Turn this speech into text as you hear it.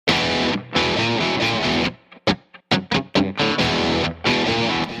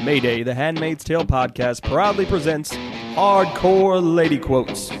Mayday, the Handmaid's Tale podcast proudly presents Hardcore Lady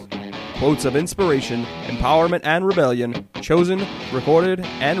Quotes. Quotes of inspiration, empowerment, and rebellion, chosen, recorded,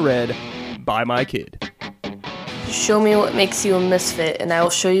 and read by my kid. Show me what makes you a misfit, and I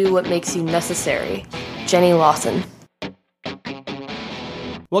will show you what makes you necessary. Jenny Lawson.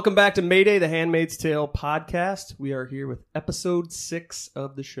 Welcome back to Mayday, the Handmaid's Tale podcast. We are here with episode 6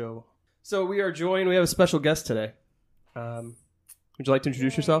 of the show. So we are joined, we have a special guest today. Would you like to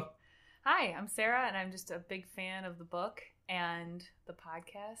introduce yourself? Hi, I'm Sarah, and I'm just a big fan of the book and the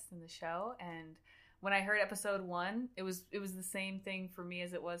podcast and the show. And when I heard episode 1, it was the same thing for me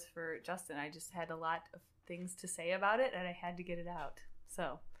as it was for Justin. I just had a lot of things to say about it, and I had to get it out.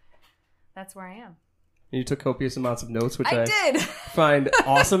 So that's where I am. And you took copious amounts of notes, which I did find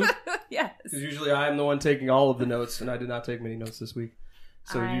awesome. Yes. Because usually I am the one taking all of the notes, and I did not take many notes this week.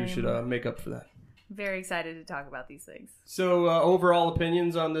 So you should make up for that. Very excited to talk about these things. So overall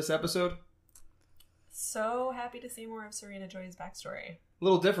opinions on this episode? So happy to see more of Serena Joy's backstory. A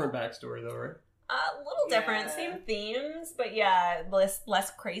little different backstory, though, right? A little different, same themes, but yeah,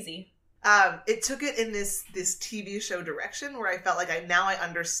 less crazy. It took it in this TV show direction where I felt like I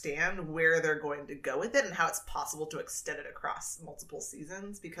understand where they're going to go with it and how it's possible to extend it across multiple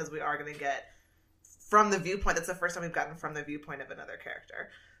seasons, because we are going to get from the viewpoint. That's the first time we've gotten from the viewpoint of another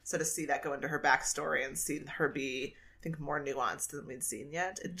character. So to see that go into her backstory and see her be, I think, more nuanced than we'd seen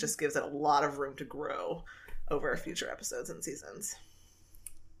yet, it just gives it a lot of room to grow over future episodes and seasons.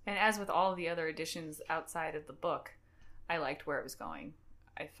 And as with all of the other additions outside of the book, I liked where it was going.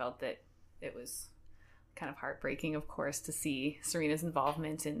 I felt that it was kind of heartbreaking, of course, to see Serena's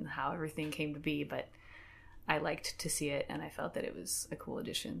involvement in how everything came to be, but I liked to see it, and I felt that it was a cool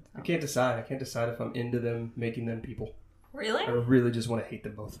addition. I can't decide. If I'm into them making them people. Really? I really just want to hate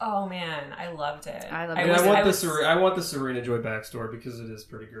them both. Oh man, I loved it. I want the Serena Joy backstory because it is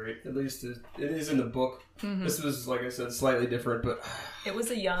pretty great. At least it is in the book. Mm-hmm. This was, like I said, slightly different, but it was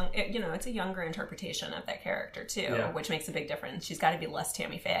it's a younger interpretation of that character too, which makes a big difference. She's got to be less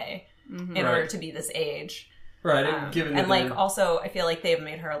Tammy Faye in order to be this age, right? Also, I feel like they've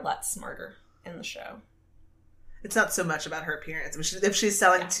made her a lot smarter in the show. It's not so much about her appearance. I mean, if she's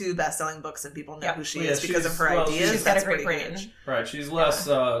selling 2 best-selling books and people know who she is because of her ideas, she's got a great brain. Right, she's less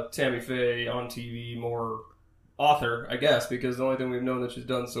Tammy Faye on TV, more author, I guess, because the only thing we've known that she's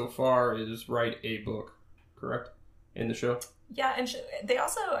done so far is write a book, correct? In the show? Yeah, and they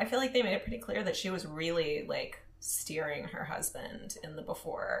also, I feel like they made it pretty clear that she was really, steering her husband in the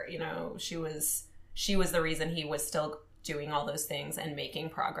before. You know, she was the reason he was still doing all those things and making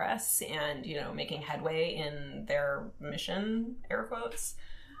progress and, making headway in their mission, air quotes,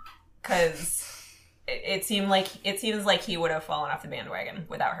 because it seems like he would have fallen off the bandwagon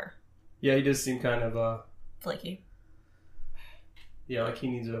without her. Yeah, he does seem kind of flaky. Yeah, like he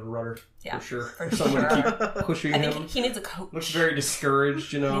needs a rudder, for sure. For someone sure. to keep pushing him. I think he needs a coach. Looks very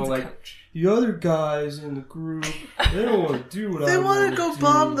discouraged, Coach. The other guys in the group, they don't want to do what they I want to go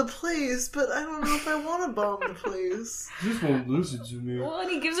bomb the place, but I don't know if I want to bomb the place. Just won't listen to me. Well, and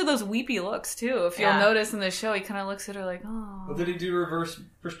he gives her those weepy looks, too. If you'll notice in the show, he kind of looks at her like, oh. Well, did he do reverse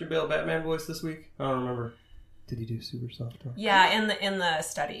Christian Bale Batman voice this week? I don't remember. Did he do super soft talk? Yeah, in the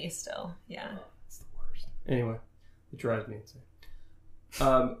study still. Yeah. Oh, it's the worst. Anyway, it drives me insane.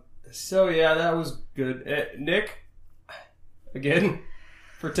 So yeah, that was good. Nick, again,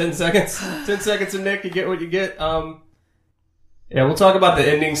 for 10 seconds. 10 seconds of Nick, you get what you get. Yeah, we'll talk about the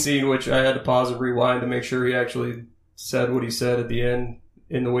ending scene, which I had to pause and rewind to make sure he actually said what he said at the end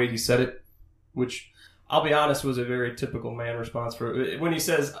in the way he said it, which, I'll be honest, was a very typical man response for when he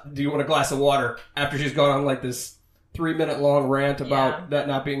says, do you want a glass of water? After she's gone on this 3-minute long rant about that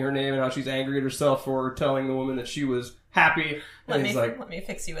not being her name and how she's angry at herself for telling the woman that she was happy. And let me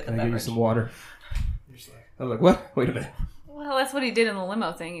fix you with a beverage. Give you some water. I was like, what? Wait a minute. Well, that's what he did in the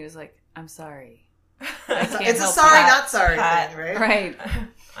limo thing. He was like, I'm sorry. It's a sorry, not sorry thing, right? Right.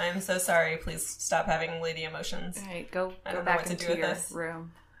 I'm so sorry. Please stop having lady emotions. All right, go back back into your this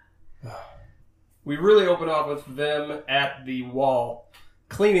room. We really open off with them at the wall,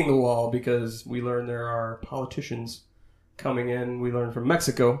 cleaning the wall, because we learn there are politicians coming in. We learn from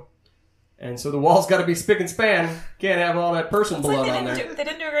Mexico. And so the wall's got to be spick and span. Can't have all that person blood on there. They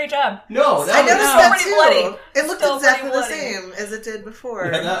didn't do a great job. No, I noticed that too. Bloody. It looked Still exactly the bloody. same as it did before.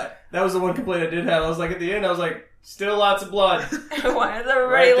 Yeah, that was the one complaint I did have. I was like, at the end, I was like, still lots of blood. Why is everybody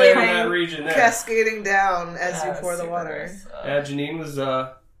Right there leaving? in that region there. Cascading down as you pour the water. Yeah, Janine was,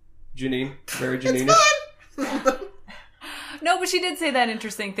 Janine. Very Janine. It's fun! No, but she did say that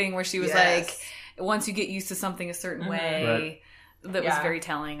interesting thing where she was Yes. like, once you get used to something a certain way, Right. that was very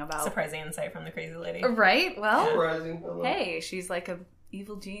telling about... Surprising insight from the crazy lady. Right? Well, Surprising. hey, she's like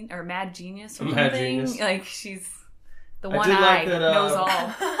evil genius or mad genius or Mad something. genius. Like she's the I one did eye like that, knows all.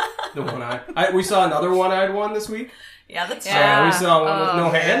 The one eye. We saw another one-eyed one this week. Yeah, that's Yeah. We saw one with no Oh,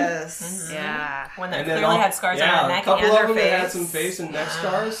 hand. Yes. Yeah. One that And then clearly all- had scars yeah, on her neck a couple and of her them face. that had some face and neck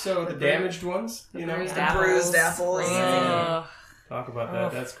scars, so the damaged ones, you know. bruised The apples. bruised apples. Ugh. Talk about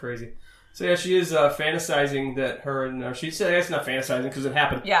that. That's crazy. So yeah, she is fantasizing that her and she said it's not fantasizing because it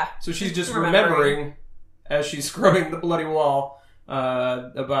happened. Yeah. So she's just Remembering. remembering as she's scrubbing the bloody wall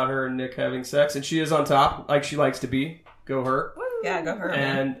about her and Nick having sex, and she is on top like she likes to be. Go her. Yeah, go her.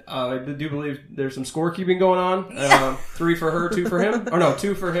 man. And I do believe there's some scorekeeping going on. 3 for her, 2 for him. Or no,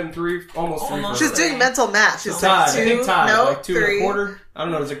 2 for him, 3, almost 3 Almost. for She's her. doing mental math. She's Tied. like I think tied. no, Like 2 3.1/4. I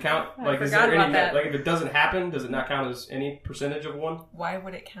don't know. Does it count? Like, is forgot there about any that. like if it doesn't happen, does it not count as any percentage of one? Why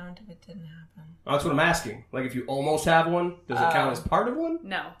would it count if it didn't happen? Oh, that's what I'm asking. Like, if you almost have one, does it count as part of one?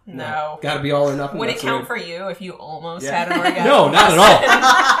 No. No. Got to be all or nothing. Would it That's count weird. for you if you almost Yeah. had an orgasm? No, not at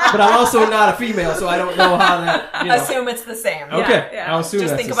all. But I'm also not a female, so I don't know how that. You know. Assume it's the same. Okay, Yeah. I'll assume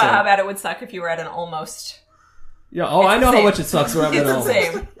Just that's think the about same. how bad it would suck if you were at an almost. Yeah. Oh, I It's know the how same. much it sucks when I'm It's at the almost.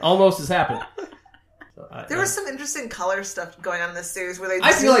 same. Almost has happened. So, There was some interesting color stuff going on in this series where they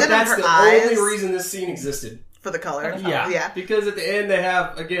I feel like zoomed in on that's her the eyes only reason this scene existed. for the color. Yeah, yeah. Because at the end they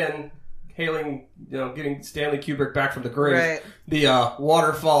have again hailing, getting Stanley Kubrick back from the grave. Right. The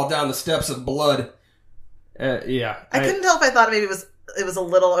waterfall down the steps of blood. Yeah, I couldn't tell if I thought maybe it was a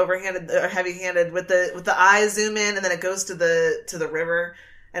little overhanded or heavy-handed with the eyes zoom in and then it goes to the river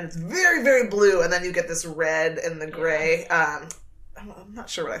and it's very, very blue and then you get this red and the gray. I'm not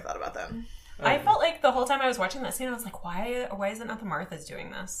sure what I thought about that. I felt like the whole time I was watching that scene, I was like, why is it not the Marthas doing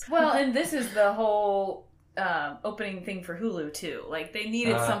this? Well, and this is the whole opening thing for Hulu too. Like they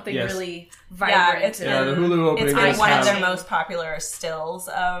needed something yes. really vibrant. it's Yeah, the been- Hulu opening It's does been one of have- their most popular stills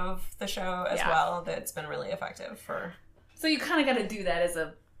of the show as Yeah. well. That's been really effective for So you kind of got to do that as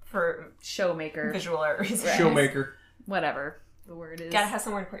a showmaker, visual art reasons. Right. Showmaker. whatever the word is. Gotta have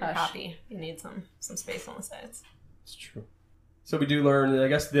somewhere to put your Hush. copy. You need some space on the sides. It's true. So we do learn. I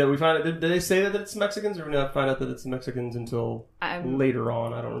guess that we find out. Did they say that it's Mexicans, or we not find out that it's Mexicans until I'm later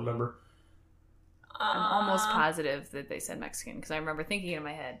on? I don't remember. almost positive that they said Mexican because I remember thinking it in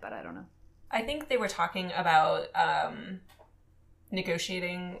my head, but I don't know. I think they were talking about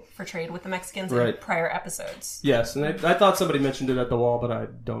negotiating for trade with the Mexicans in Right. prior episodes. Yes, and I thought somebody mentioned it at the wall, but I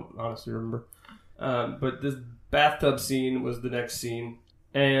don't honestly remember. But this bathtub scene was the next scene,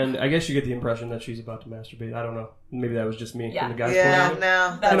 and I guess you get the impression that she's about to masturbate. I don't know. Maybe that was just me Yeah. from the guy's Yeah, point of view.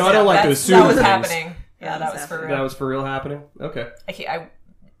 no. That's- No, I don't like to assume That was things. happening. Yeah, Yeah, that was for exactly. real. That was for real happening. Okay, I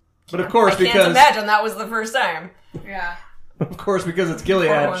but of course I can't because imagine that was the first time. Yeah. it's Gilead, Poor she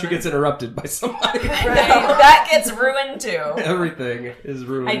woman. gets interrupted by somebody. No, that gets ruined too. Everything is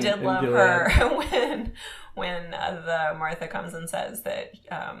ruined. I did in love Gilead. her when the Martha comes and says that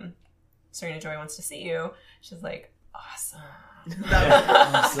Serena Joy wants to see you. She's like, awesome. And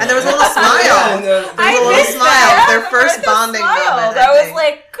there was a little smile. Yeah, and, There was a I little missed smile. that. Their first Martha bonding smiled. moment. I was think.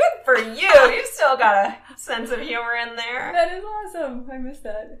 like, good for you. You still got a sense of humor in there. That is awesome. I missed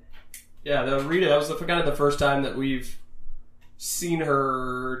that. Yeah, the Rita. That was kind of the first time that we've seen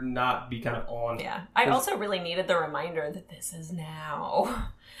her not be kind of on. Yeah. I also really needed the reminder that this is now.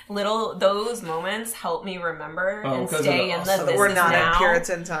 Those moments help me remember and 'cause of stay the- in so the that this we're is not now. in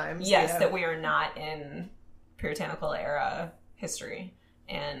Puritan times. Yes, yeah. that we are not in puritanical era history.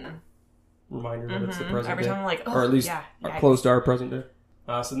 And Reminder that it's the present every day. time I'm like, oh, or at least yeah, close to our present day.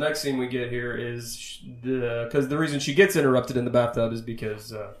 So the next scene we get here is because the reason she gets interrupted in the bathtub is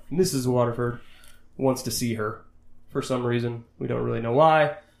because Mrs. Waterford wants to see her for some reason. We don't really know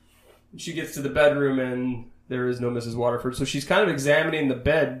why. She gets to the bedroom and there is no Mrs. Waterford, so she's kind of examining the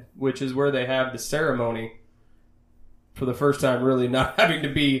bed, which is where they have the ceremony. For the first time, really not having to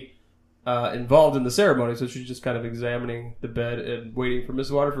be involved in the ceremony, so she's just kind of examining the bed and waiting for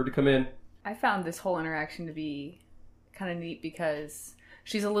Mrs. Waterford to come in. I found this whole interaction to be kind of neat because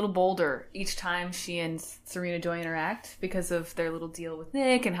she's a little bolder each time she and Serena Joy interact because of their little deal with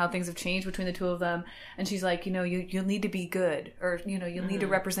Nick and how things have changed between the two of them. And she's like, you'll need to be good, or, you'll need to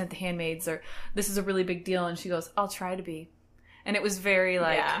represent the handmaids, or this is a really big deal. And she goes, I'll try to be. And it was very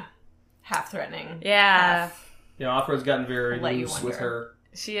like, yeah, half threatening. yeah, Yeah, Offred's gotten very Let you loose with wonder. her,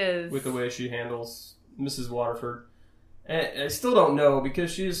 she is. with the way she handles Mrs. Waterford. And I still don't know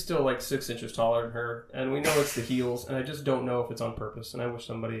because she is still like 6 inches taller than her, and we know it's the heels, and I just don't know if it's on purpose. And I wish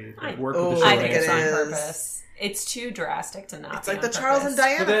somebody would work with the show. I to think it's answer. on it is. purpose. It's too drastic to not. It's be like on the Charles and purpose.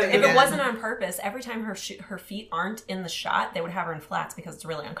 Diana But then- thing. If it again. wasn't on purpose, every time her feet aren't in the shot, they would have her in flats because it's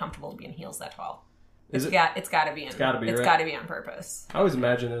really uncomfortable to be in heels that tall. Is It's it? got to be. gotta be, right? got to be on purpose. I always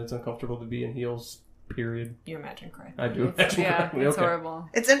imagine that it's uncomfortable to be in heels period. You imagine correctly. I do imagine Yeah, correctly. it's Okay. horrible.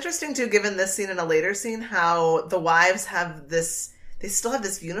 It's interesting too, given this scene and a later scene, how the wives have this. They still have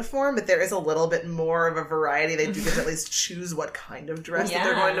this uniform, but there is a little bit more of a variety. They do get to at least choose what kind of dress that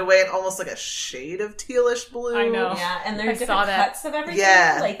they're Yeah. going to wear, and almost like a shade of tealish blue. I know. Yeah, and I there's saw different that. cuts of everything.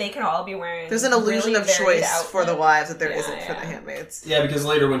 Yeah. Like, they can all be wearing There's an illusion really of varied choice for the outfits. wives that there Yeah, not for the yeah. handmaids. Yeah, because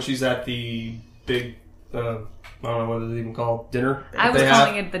later when she's at the big, I don't know what it's even called, dinner. I that was they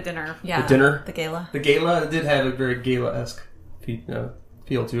calling have. it the dinner. Yeah. The dinner. The gala. The gala, it did have a very gala-esque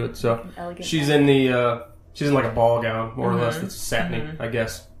feel to it. So Elegant. she's in the, she's in like a ball gown, more or less. That's satiny, I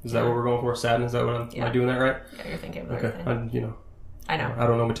guess. Is that what we're going for? Satin? Is that what am I doing that right? Yeah, you're thinking of Okay. everything. I I know.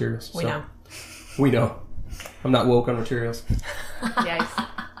 don't know materials. We so. know. We know. I'm not woke on materials. Yikes.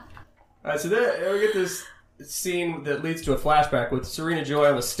 Alright, so then we get this scene that leads to a flashback with Serena Joy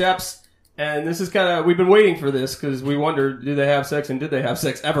on the steps. And this is kind of, we've been waiting for this because we wondered, did they have sex and did they have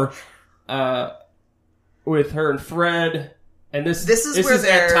sex ever? With her and Fred. And this is where at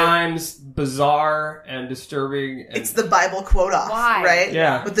they're- times bizarre and disturbing. And It's the Bible quote off, Why? right?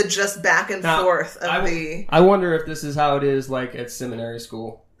 Yeah. With the just back and Now, forth of I wonder if this is how it is like at seminary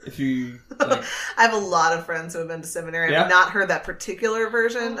school. If you like, I have a lot of friends who have been to seminary. Yeah? I've not heard that particular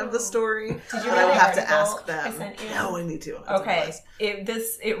version of the story. Did you but read I would the have to article ask them. I sent you? No, I need to. That's what it Okay,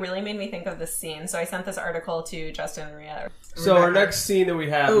 was. it really made me think of this scene. So I sent this article to Justin and Rhea. so our Rebecca. next scene that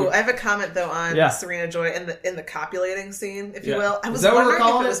we have. Ooh, I have a comment though on Yeah. Serena Joy in the copulating scene, if you Yeah. will. I Is was that what we're wondering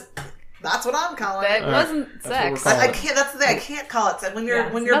if calling it was. That's what I'm calling That it. All right. wasn't That's what we're sex. calling I it. can't. That's the thing. I can't call it sex. When you're Yeah,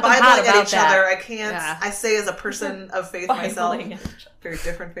 when there's you're nothing hot bibling at about each that. other. I can't. Yeah. I say as a person of faith myself, Bibling. very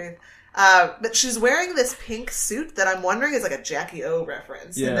different faith. But she's wearing this pink suit that I'm wondering is like a Jackie O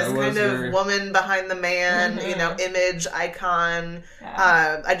reference. Yeah, and this it was kind of very- woman behind the man, image, icon.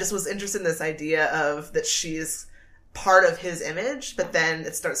 Yeah. I just was interested in this idea of that she's part of his image, but then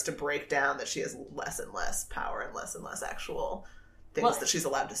it starts to break down that she has less and less power and less actual things Well, that she's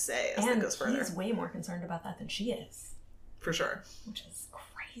allowed to say as it And goes further. he's way more concerned about that than she is, For sure. which is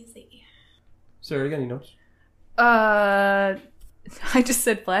crazy. Sarah, you got any notes? I just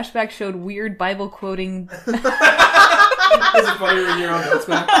said flashback showed weird Bible quoting. Is it funny when you're on notes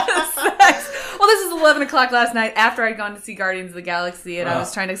back? sex. Well, this is 11 o'clock last night after I'd gone to see Guardians of the Galaxy, and I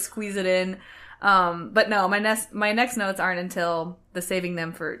was trying to squeeze it in. But no, my next notes aren't until the saving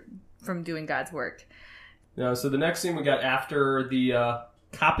them from doing God's work. No, so the next scene we got after the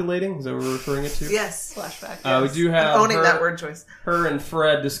copulating, is that what we're referring it to? Yes. Flashback. We do have I'm owning her, that word choice. her and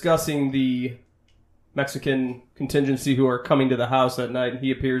Fred discussing the Mexican contingency who are coming to the house that night.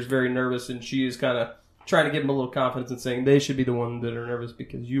 He appears very nervous, and she is kind of trying to give him a little confidence and saying they should be the one that are nervous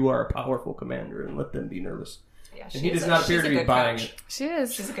because you are a powerful commander and let them be nervous. Yeah, And he does not appear to be buying it. She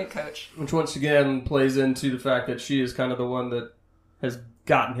is. She's a good coach. Which once again plays into the fact that she is kind of the one that has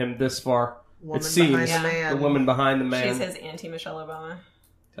gotten him this far. Woman it seems behind the Yeah. man. the woman behind the man. She's his anti-Michelle Obama.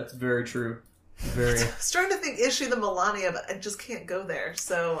 That's very true. Very. I was trying to think, is she the Melania? But I just can't go there,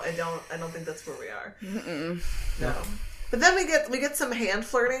 so I don't think that's where we are. No. But then we get some hand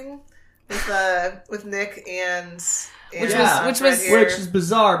flirting with Nick and Which Fred was- here. Which is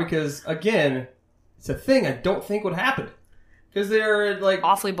bizarre because again, it's a thing I don't think would happen because they're like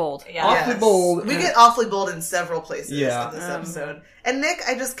Awfully bold. Yeah. awfully bold. We and- get awfully bold in several places Yeah. in this episode. And Nick,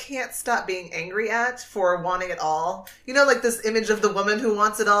 I just can't stop being angry at for wanting it all. You know, like this image of the woman who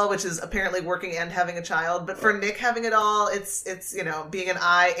wants it all, which is apparently working and having a child. But for Nick having it all, it's being an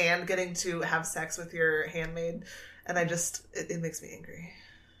eye and getting to have sex with your handmaid. And I just, it makes me angry.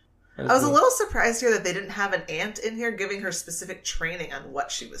 I was a little surprised here that they didn't have an aunt in here giving her specific training on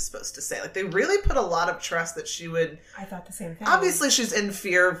what she was supposed to say. Like, they really put a lot of trust that she would... I thought the same thing. Obviously, she's in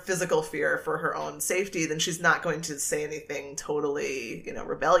physical fear for her own safety, then she's not going to say anything totally,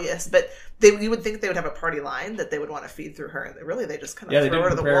 rebellious. But you would think they would have a party line that they would want to feed through her, and they just kind of they throw her didn't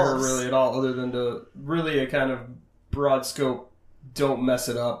to the prepare her wolves. really at all, other than to really a kind of broad scope. Don't mess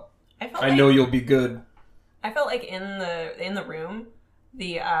it up. I know you'll be good. I felt like in the room,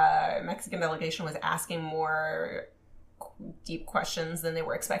 the Mexican delegation was asking more deep questions than they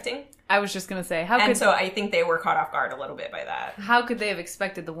were expecting. I was just gonna say, So I think they were caught off guard a little bit by that. how could they have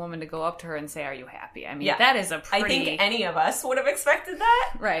expected the woman to go up to her and say, "Are you happy?" I mean, Yeah. that is a I pretty think any of us would have expected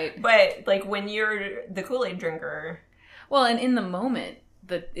that. right. But like when you're the Kool-Aid drinker, Well, and in the moment,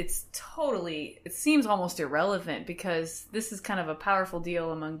 it seems almost irrelevant because this is kind of a powerful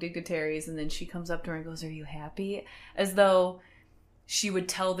deal among dignitaries, and then she comes up to her and goes, "Are you happy?" As though she would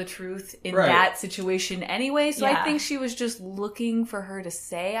tell the truth in Right. that situation anyway. So I Yeah. think she was just looking for her to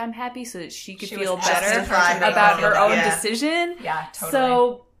say, "I'm happy," so that she could She feel was better justifying about her own yeah. decision. yeah, totally.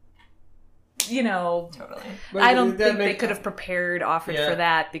 So you know, Totally. But I don't that think they make- could have offered Yeah. for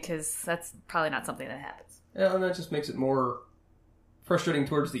that because that's probably not something that happens. Yeah, and that just makes it more frustrating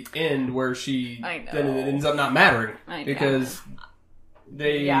towards the end, where I know. then it ends up not mattering I know. because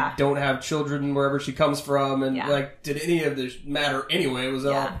they Yeah. don't have children wherever she comes from, and Yeah. like, did any of this matter anyway? It was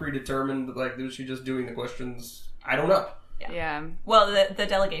all Yeah. predetermined. Like, was she just doing the questions? I don't know. Yeah. Well, the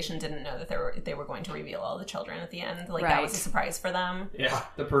delegation didn't know that they were going to reveal all the children at the end. Like that was a Right. surprise for them. Yeah,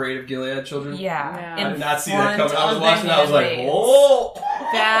 the parade of Gilead children. Yeah. Yeah. I In did not see that front coming. I was of watching. the I was like, handmaids. oh.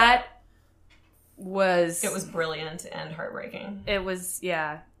 That was... It was brilliant and heartbreaking.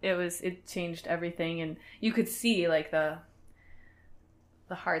 It changed everything, and you could see like the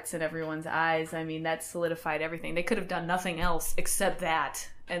hearts in everyone's eyes. I mean, that solidified everything. They could have done nothing else except that,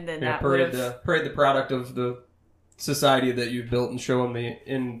 and then Yeah, that would parade have... the product of the society that you've built and show them the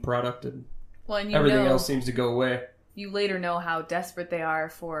end product, and Well, and you everything know, else seems to go away. you later know how desperate they are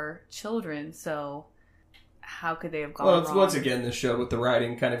for children, so how could they have gone Well, it's wrong? once again this show with the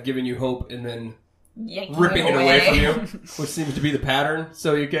writing kind of giving you hope and then Yanking ripping it away from you, which seems to be the pattern.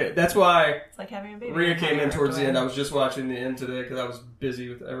 So you get that's why It's like having a baby. Rhea came in Having towards the ripped end. I away. was just watching the end today because I was busy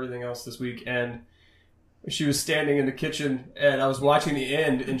with everything else this week, and she was standing in the kitchen, and I was watching the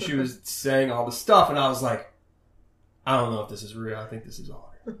end, and she was saying all the stuff, and I was like, I don't know if this is real. I think this is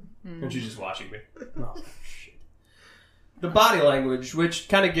all her. And she's just watching me. And I was like, shit. The body language, which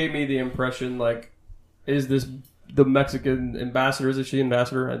kind of gave me the impression, like, is this the Mexican ambassador? Is she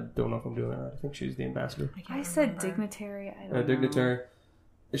ambassador? I don't know if I'm doing that right. I think she's the ambassador. I said dignitary. I don't know. Dignitary.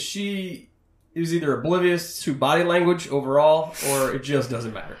 She is either oblivious to body language overall, or it just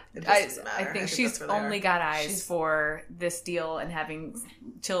doesn't matter. It just I doesn't matter. think she's that's where they are. only got eyes She's- for this deal and having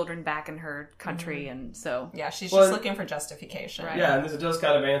children back in her country, and so Yeah, she's Well, just looking for justification. Right. Yeah, and this does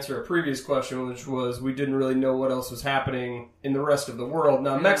kind of answer a previous question, which was we didn't really know what else was happening in the rest of the world.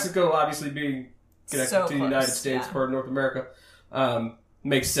 Now, Mexico, obviously being connected So to the United close, States, yeah. part of North America,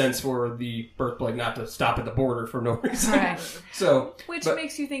 makes sense for the birth plague not to stop at the border for no reason. Right. So, which but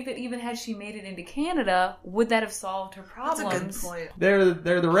makes you think that even had she made it into Canada, would that have solved her That's a good problems? point. they're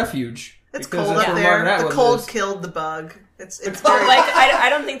the refuge. It's because cold that's up where there. Margaret The Atwood cold lives. killed the bug. It's But very like, I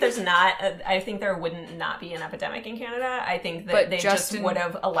don't think there's not. I think there wouldn't not be an epidemic in Canada. I think that But they Justin- just would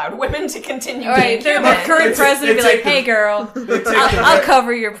have allowed women to continue All right, being the human. current It's- president would be it's like, like "Hey, girl, They take the I'll vet-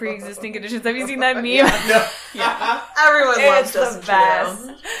 cover your pre-existing conditions." Have you seen that meme? No. everyone loves It's the Justin best.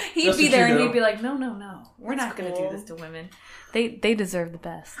 Trudeau. He'd Justin be there and Trudeau. he'd be like, "No, no, no, we're not going to do cool. this to women. They deserve the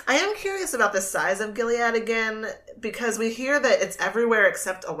best." I am curious about the size of Gilead again, because we hear that it's everywhere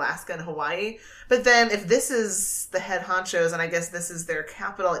except Alaska and Hawaii. But then if this is the head honchos, and I guess this is their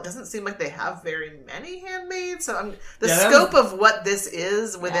capital, it doesn't seem like they have very many handmaids. So the Yeah, that scope of what this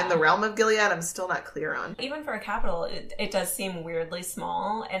is within Yeah. the realm of Gilead, I'm still not clear on. Even for a capital, it does seem weirdly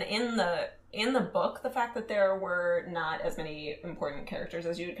small. And in the book, the fact that there were not as many important characters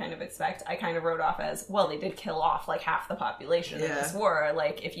as you would kind of expect, I kind of wrote off as, well, they did kill off like half the population in Yeah. this war.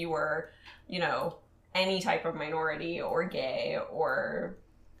 Like if you were, any type of minority or gay or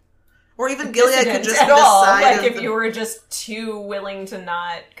Or even Gilead could dissident just at all, decide like of if the- you were just too willing to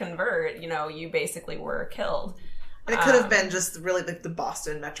not convert, you basically were killed. and it could have been just really like the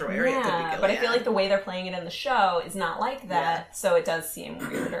Boston metro area. It could be Gilead. but I feel like the way they're playing it in the show is not like that, so it does seem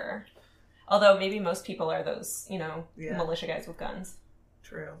weirder. Although maybe most people are those, Yeah. militia guys with guns.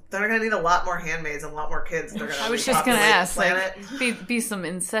 True. They're going to need a lot more handmaids and a lot more kids. They're gonna I was just going to repopulate ask, the planet. like, be some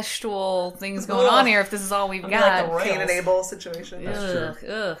incestual things going on here if this is all we've It'll be like the got. Royals. Cain and Abel situation. That's true.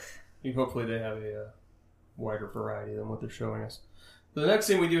 Ugh. Hopefully they have a wider variety than what they're showing us. The next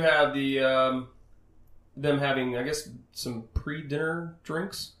thing we do have the them having, I guess, some pre-dinner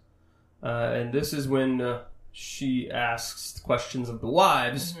drinks, and this is when she asks questions of the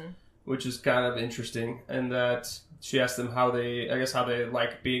wives, which is kind of interesting, and that she asks them how they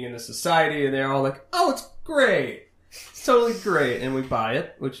like being in the society, and they're all like, "Oh, it's great." It's totally great, and we buy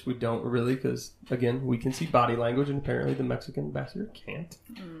it, which we don't really, because, again, we can see body language, and apparently the Mexican ambassador can't,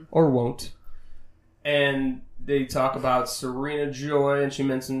 or won't. And they talk about Serena Joy, and she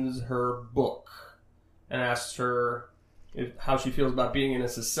mentions her book, and asks her how she feels about being in a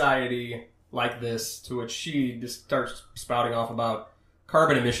society like this, to which she just starts spouting off about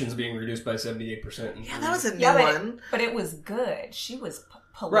carbon emissions being reduced by 78%. Yeah, that was a new Yeah, one. but it was good. She was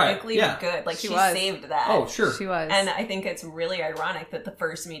politically Right, yeah. good. Like She she was. saved that. Oh, sure. She was. And I think it's really ironic that the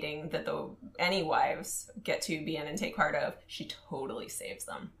first meeting that any wives get to be in and take part of, she totally saves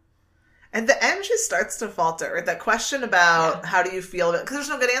them. At the end, she starts to falter. Right? That question about how do you feel about... Because there's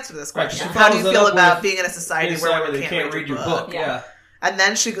no good answer to this Right, question. she How do you follows it feel up about with being in a society where women can't read your book? Yeah. And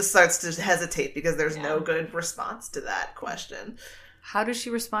then she starts to hesitate because there's Yeah. no good response to that question. How does she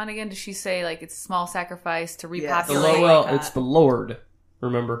respond again? Does she say, like, it's a small sacrifice to Yes. repopulate? It's the Lord.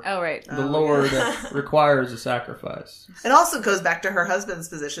 Remember, Oh, right. the Lord requires a sacrifice. It also goes back to her husband's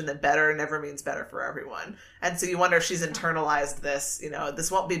position that better never means better for everyone. And so you wonder if she's internalized this, this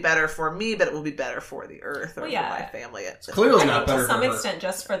won't be better for me, but it will be better for the earth or for my family. It's clearly I not think better to some for her. extent,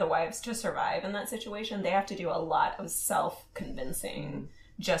 just for the wives to survive in that situation, they have to do a lot of self-convincing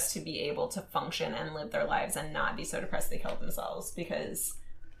just to be able to function and live their lives and not be so depressed they kill themselves, because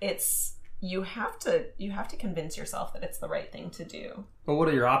it's you have to convince yourself that it's the right thing to do. But what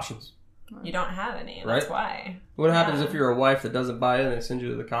are your options? You don't have any, and Right. that's why. What happens if you're a wife that doesn't buy it and they send you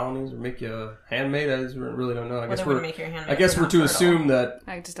to the colonies or make you a handmaid? I really don't know. I guess make your handmaid I guess we're to fertile. assume that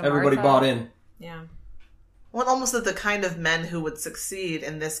everybody bought in. Yeah. Well, almost that the kind of men who would succeed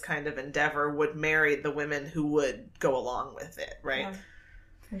in this kind of endeavor would marry the women who would go along with it, right? Yeah.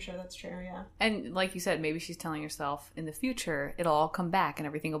 I'm sure that's true, yeah. And like you said, maybe she's telling herself in the future it'll all come back and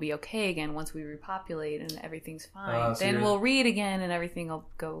everything will be okay again once we repopulate and everything's fine. Then we'll read again and everything will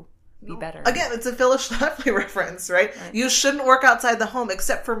go be better. Again, it's a Phyllis Schlafly reference, right? You shouldn't work outside the home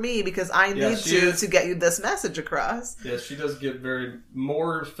except for me because I need to get you this message across. Yes, she does get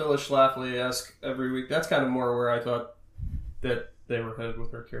more Phyllis Schlafly-esque every week. That's kind of more where I thought that they were headed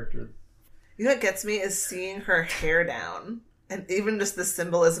with her character. You know what gets me is seeing her hair down. And even just the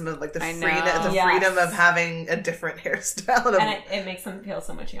symbolism of like the freedom of having a different hairstyle. And it makes them feel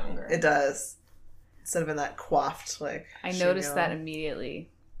so much younger. It does. Instead of in that coiffed, like... I noticed that immediately.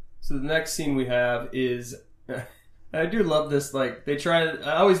 So the next scene we have is... I do love this, like,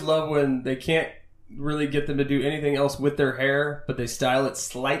 I always love when they can't really get them to do anything else with their hair, but they style it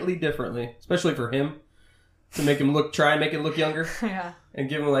slightly differently, especially for him, to make him try and make it look younger. Yeah. And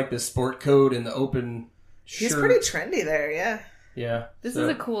give him, like, the sport coat and the open... He's pretty trendy there, yeah. Yeah. This is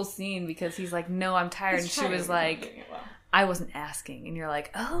a cool scene because he's like, no, I'm tired. And she was like, I wasn't asking. And you're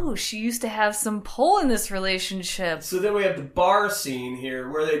like, oh, she used to have some pull in this relationship. So then we have the bar scene here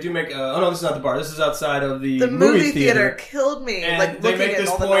where they do make oh no, this is not the bar. This is outside of the movie theater. Killed me. And like, they make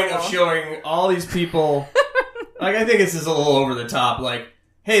this point of showing all these people. Like, I think this is a little over the top. Like,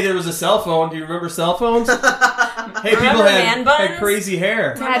 hey, there was a cell phone. Do you remember cell phones? Hey, people had crazy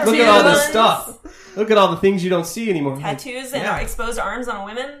hair. Tattoos. Look at all this stuff. Look at all the things you don't see anymore. Tattoos and exposed arms on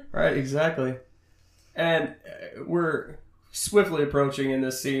women. Right, exactly. And we're swiftly approaching in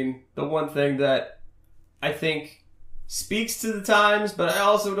this scene the one thing that I think speaks to the times, but I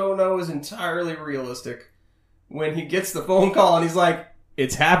also don't know is entirely realistic. When he gets the phone call and he's like,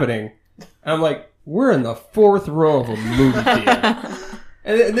 it's happening. And I'm like, we're in the fourth row of a movie theater.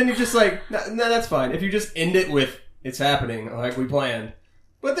 And then you're just like, no, that's fine. If you just end it with, it's happening, like we planned.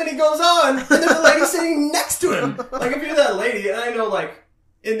 But then he goes on, and there's a lady sitting next to him. Like, if you're that lady, and I know, like,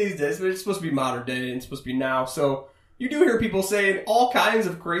 in these days, it's supposed to be modern day, and it's supposed to be now, so you do hear people saying all kinds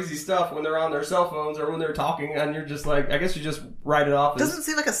of crazy stuff when they're on their cell phones or when they're talking, and you're just like, I guess you just write it off as... Doesn't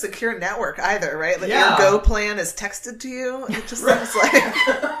seem like a secure network either, right? Like, your Go plan is texted to you. It just seems like...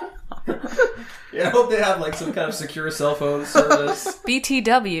 Yeah, I hope they have, like, some kind of secure cell phone service.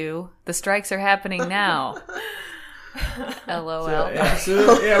 BTW, the strikes are happening now. LOL. We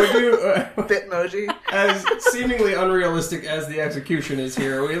do. Bitmoji. As seemingly unrealistic as the execution is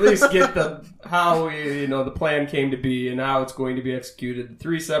here, we at least get how the plan came to be and how it's going to be executed.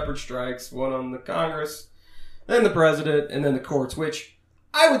 3 separate strikes, one on the Congress, then the president, and then the courts. Which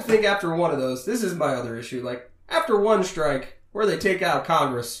I would think after one of those, this is my other issue. Like after one strike where they take out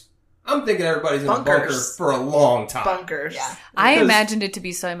Congress, I'm thinking everybody's in a bunker for a long time. Bunkers. Yeah. I imagined it to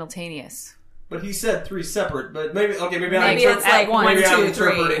be simultaneous. But he said 3 separate. But maybe it's like 1, 2, 3. I'm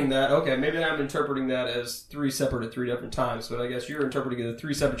interpreting that. Okay, maybe I'm interpreting that as 3 separate at 3 different times. But I guess you're interpreting it as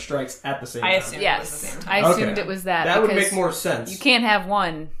 3 separate strikes at the same time. I assumed it was the same time. I assumed it was that. That would make more sense. You can't have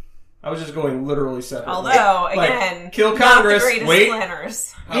one. I was just going literally separate. Although, again, kill Congress. Not the greatest wait.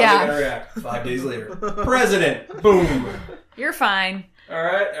 planners. How's it gonna react? 5 days later, president. Boom. You're fine. All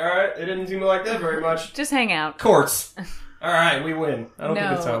right. It didn't seem like that very much. Just hang out. Courts. All right, we win. I don't think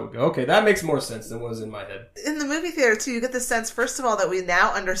that's how it would go. Okay, that makes more sense than was in my head. In the movie theater, too, you get the sense, first of all, that we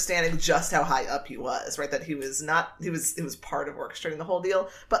now understand just how high up he was, right? That he was part of orchestrating the whole deal,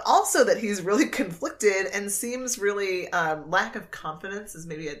 but also that he's really conflicted and seems really, lack of confidence is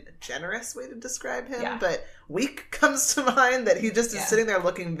maybe a generous way to describe him, but weak comes to mind, that he just is sitting there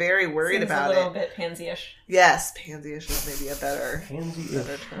looking very worried about it. A little bit pansy-ish. Yes, pansy-ish is maybe a better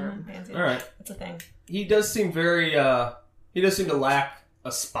term. Pansy-ish. All right. That's a thing. He does seem very, he does seem to lack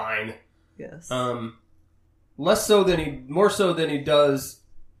a spine. Yes. More so than he does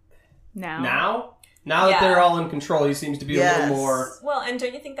now. Now? Now that Yeah. they're all in control, he seems to be a Yes. little more... Well, and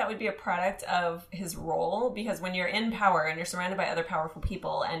don't you think that would be a product of his role? Because when you're in power and you're surrounded by other powerful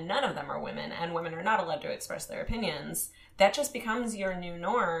people and none of them are women and women are not allowed to express their opinions, that just becomes your new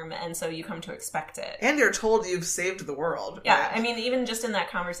norm, and so you come to expect it. And you're told you've saved the world. Yeah, right? I mean, even just in that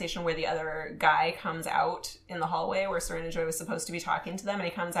conversation where the other guy comes out in the hallway where Serena Joy was supposed to be talking to them, and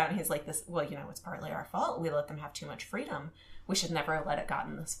he comes out and he's like, "This, well, it's partly our fault. We let them have too much freedom. We should never have let it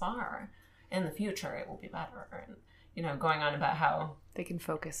gotten this far. In the future, it will be better." And, going on about how, They can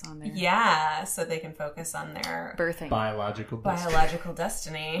focus on their so they can focus on their birthing. biological destiny. biological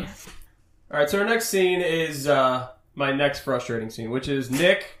destiny. All right, so our next scene is my next frustrating scene, which is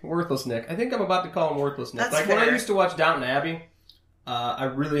Nick, Worthless Nick. I think I'm about to call him Worthless Nick. That's Like when I fair. used to watch Downton Abbey, I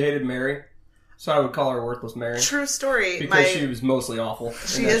really hated Mary, so I would call her Worthless Mary True story. because she was mostly awful. in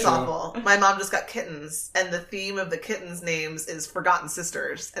She that is show. awful. My mom just got kittens, and the theme of the kittens' names is Forgotten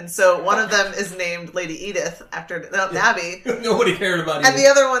Sisters. And so one of them is named Lady Edith after Downton Abbey, Nobody cared about it. and the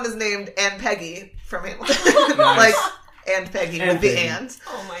other one is named Anne Peggy from Hamilton. Nice. Like Anne Peggy Anne with the Peggy. and.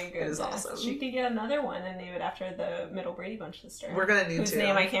 Oh my goodness. is awesome. She could get another one and name it after the Middle Brady Bunch sister. We're gonna need whose to.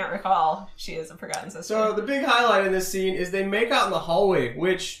 name I can't recall. She is a forgotten sister. So the big highlight in this scene is they make out in the hallway,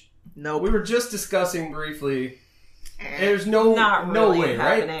 which Nope. we were just discussing briefly. Eh. There's no Not no really way,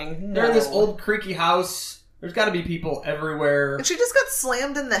 right? happening. They're in this No. old creaky house. There's got to be people everywhere. And she just got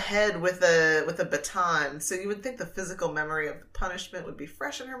slammed in the head with a baton, so you would think the physical memory of the punishment would be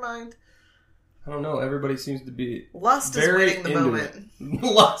fresh in her mind. I don't know. Everybody seems to be Lust is very winning the into moment. it.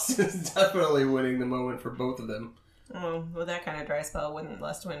 Lust is definitely winning the moment for both of them. Oh, with that kind of dry spell, wouldn't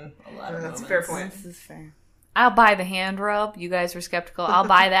Lust win a lot of That's moments? a fair point. This is fair. I'll buy the hand rub. You guys were skeptical. I'll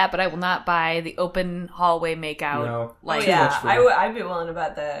buy that, but I will not buy the open hallway makeout. No. Like, Oh, Too yeah, much for me. I'd be willing to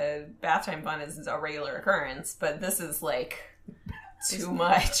bet the bath time fun is a regular occurrence, but this is like too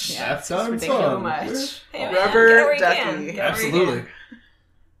much. Yeah, That's not Too fun. much. Hey, man, Rubber get it where you ducky. can. Get it where you Absolutely. can.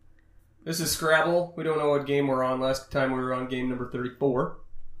 This is Scrabble. We don't know what game we're on. Last time we were on game number 34.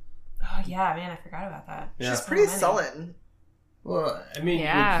 Oh yeah, man, I forgot about that. Yeah. She's pretty So many. sullen. Well, I mean,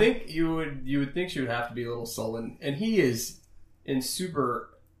 Yeah. you would think she would have to be a little sullen, and he is in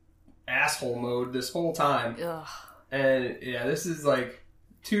super asshole mode this whole time. ugh. And yeah, this is like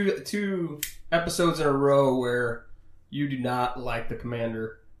two episodes in a row where you do not like the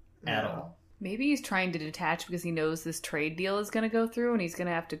commander at all. Maybe he's trying to detach because he knows this trade deal is going to go through and he's going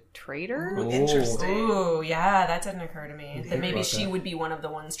to have to trade her. Oh. Interesting. Ooh, yeah, that didn't occur to me. That think maybe about she that. would be one of the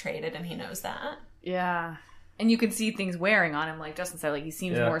ones traded, and he knows that. Yeah. And you can see things wearing on him, like Justin said. Like he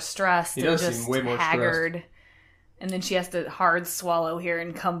seems Yeah. more stressed He and does seem just way more haggard. And then she has to hard swallow here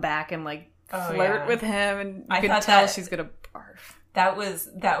and come back and like Oh, flirt yeah. with him, and you I can thought tell that- she's gonna barf. That was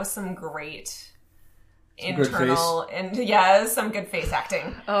some great Some good internal and yeah, it was some good face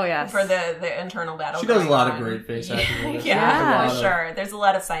acting Oh yes. for the internal battle. She does a going lot of on. great face acting in this. Yeah, There's a lot for of- sure. There's a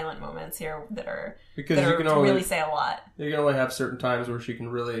lot of silent moments here that are Because that you are can to only really say a lot. you can only have certain times where she can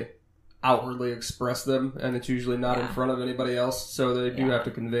really outwardly express them, and it's usually not in Yeah. front of anybody else. So they do Yeah. have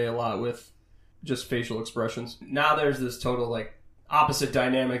to convey a lot with just facial expressions. Now there's this total like opposite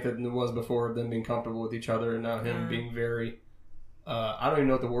dynamic that there was before of them being comfortable with each other, and now him Yeah. being very. I don't even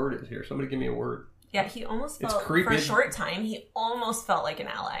know what the word is here. Somebody give me a word. Yeah, he almost It's felt creepy. for a short time. He almost felt like an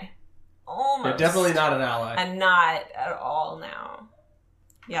ally. Almost. Yeah, definitely not an ally. And not at all now.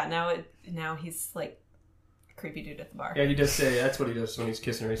 Yeah, now he's like a creepy dude at the bar. Yeah, he does say that's what he does when he's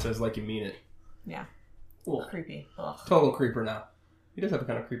kissing her. He says like you mean it. Yeah. Cool. Creepy. Ugh. Total creeper now. He does have a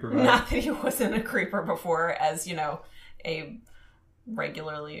kind of creeper vibe. Not that he wasn't a creeper before, as a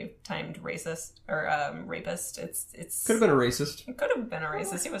regularly timed racist or rapist. It's Could have been a racist. It could have been a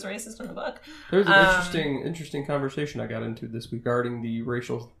racist. He was racist in the book. There's an interesting conversation I got into this week regarding the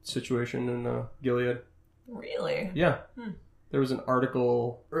racial situation in Gilead. Really? Yeah. There was an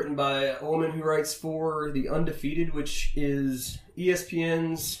article written by a woman who writes for The Undefeated, which is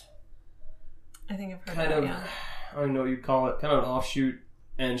ESPN's I think I've heard kind that. of, Yeah. I don't know what you'd call it, kind of an offshoot.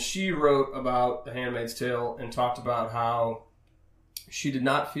 And she wrote about The Handmaid's Tale and talked about how she did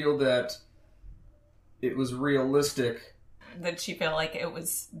not feel that it was realistic. Did she feel like it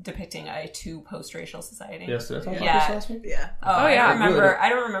was depicting a too post-racial society? Yes, did I talk about Yeah. this last week? Yeah. Oh, yeah. I remember. Really? I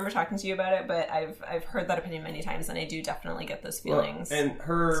don't remember talking to you about it, but I've heard that opinion many times, and I do definitely get those feelings. Well, and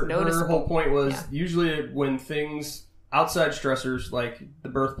her noticeable. whole point was Yeah. usually when things outside stressors like the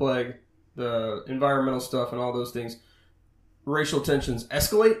birth plague, the environmental stuff, and all those things, racial tensions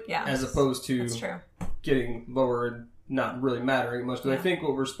escalate Yeah. as opposed to That's true. getting lower and not really mattering much. But I Yeah. think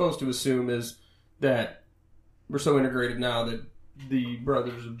what we're supposed to assume is that we're so integrated now that the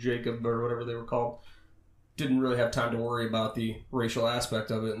brothers of Jacob or whatever they were called didn't really have time to worry about the racial aspect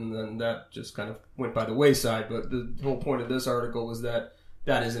of it, and then that just kind of went by the wayside. But the whole point of this article was that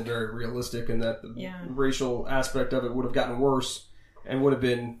isn't very realistic, and that the racial aspect of it would have gotten worse and would have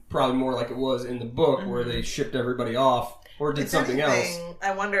been probably more like it was in the book, where they shipped everybody off or did something else.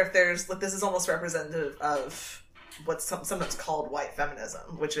 I wonder if there's, like, this is almost representative of what's sometimes called white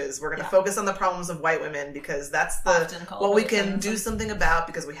feminism, which is we're going to focus on the problems of white women because that's what we can do something about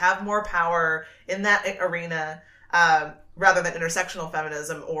because we have more power in that arena, rather than intersectional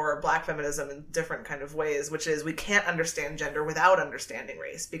feminism or black feminism in different kind of ways, which is we can't understand gender without understanding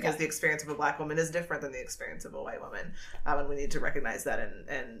race because the experience of a black woman is different than the experience of a white woman. And we need to recognize that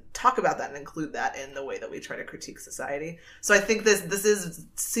and talk about that and include that in the way that we try to critique society. So I think this is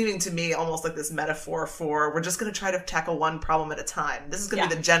seeming to me almost like this metaphor for we're just going to try to tackle one problem at a time. This is going to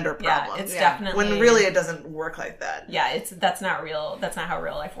be the gender problem. It's definitely... When really it doesn't work like that. Yeah, that's not real. That's not how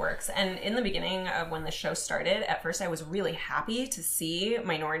real life works. And in the beginning of when the show started, at first I was really happy to see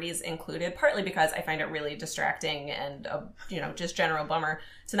minorities included, partly because I find it really distracting and just general bummer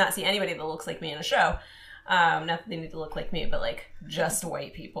to not see anybody that looks like me in a show. Not that they need to look like me, but like just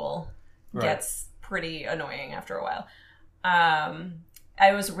white people gets pretty annoying after a while.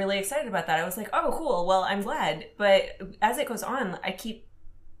 I was really excited about that. I was like, oh, cool. Well, I'm glad. But as it goes on, I keep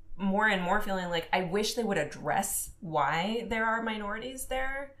more and more feeling like I wish they would address why there are minorities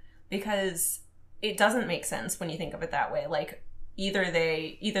there, because it doesn't make sense when you think of it that way. Like either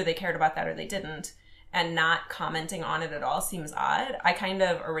they cared about that or they didn't, and not commenting on it at all seems odd. I kind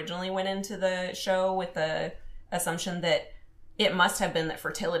of originally went into the show with the assumption that it must have been that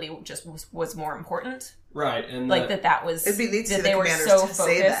fertility just was more important. Right. And like that was, it'd be neat to that see they the were commanders so to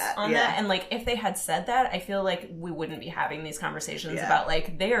say focused that. on that. And like, if they had said that, I feel like we wouldn't be having these conversations about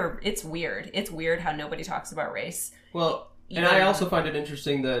like, it's weird. It's weird how nobody talks about race. Well, and I also find it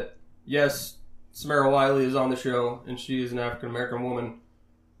interesting that, yes, Samara Wiley is on the show and she is an African-American woman,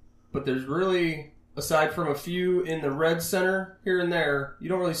 but there's really, aside from a few in the Red Center here and there, you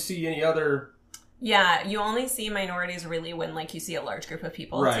don't really see any other... Yeah, you only see minorities really when, like, you see a large group of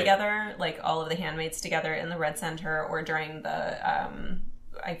people together, like all of the handmaids together in the Red Center, or during the,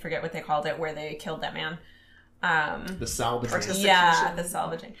 I forget what they called it, where they killed that man. The salvaging. Yeah, the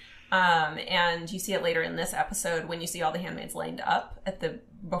salvaging. And you see it later in this episode when you see all the handmaids lined up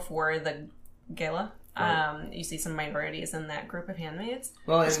before the gala. Right. You see some minorities in that group of handmaids.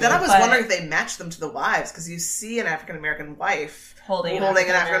 Well, then I was wondering if they matched them to the wives, because you see an African-American wife holding an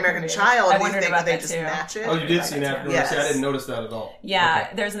African-American child, and you think that they just match it. Oh, you did see an African-American? I didn't notice that at all.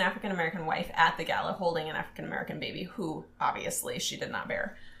 Yeah, there's an African-American wife at the gala holding an African-American baby who, obviously, she did not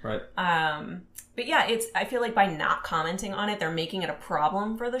bear. Right. But yeah, I feel like by not commenting on it, they're making it a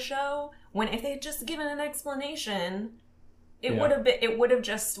problem for the show, when if they had just given an explanation... It would have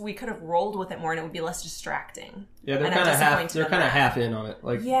just, we could have rolled with it more and it would be less distracting. Yeah, they're kind of half in on it.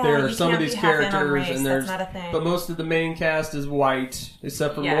 Like, there are some of these characters and there's, but most of the main cast is white,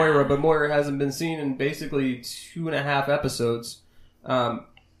 except for Moira, but Moira hasn't been seen in basically 2.5 episodes. And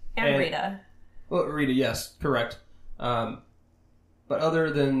Rita. Well, Rita, yes, correct. But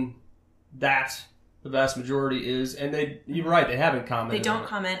other than that, the vast majority is, and you're right, they haven't commented. They don't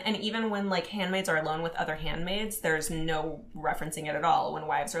comment, and even when, like, handmaids are alone with other handmaids, there's no referencing it at all when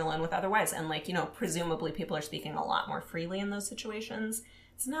wives are alone with other wives. And, like, presumably people are speaking a lot more freely in those situations.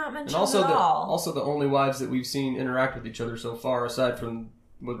 It's not mentioned at all. Also, the only wives that we've seen interact with each other so far, aside from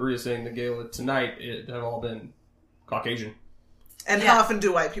what Rhea's saying, the gala tonight, have all been Caucasian. And how often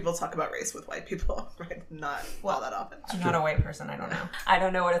do white people talk about race with white people? Right? Not all that often. I'm not a white person. I don't know. I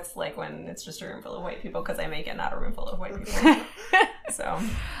don't know what it's like when it's just a room full of white people, because I make it not a room full of white people. So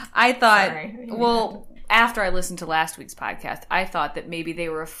I thought, after I listened to last week's podcast, I thought that maybe they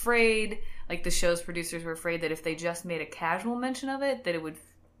were afraid, like the show's producers were afraid that if they just made a casual mention of it, that it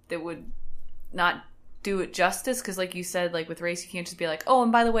would not do it justice, because like you said, like with race, you can't just be like, oh,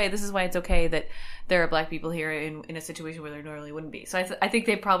 and by the way, this is why it's okay that there are black people here in a situation where there normally wouldn't be. So I think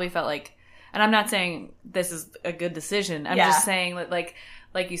they probably felt like, and I'm not saying this is a good decision, I'm just saying that like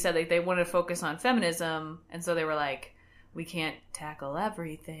you said, like they wanted to focus on feminism, and so they were like, we can't tackle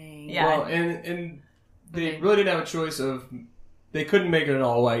everything. Well, and they really didn't have a choice of, they couldn't make it an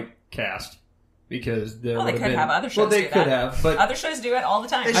all-white cast. Because they could have other shows. Well, they could have, but other shows do it all the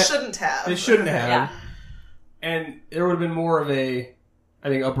time. They shouldn't have. They shouldn't have. Yeah. And there would have been more of a, I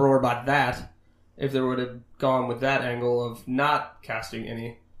think, uproar about that if they would have gone with that angle of not casting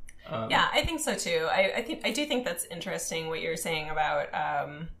any. Yeah, I think so too. I do think that's interesting what you're saying about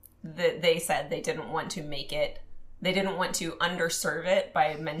that they said they didn't want to make it they didn't want to underserve it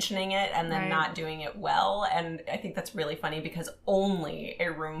by mentioning it and then not doing it well. And I think that's really funny because only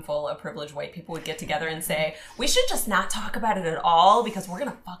a room full of privileged white people would get together and say, we should just not talk about it at all because we're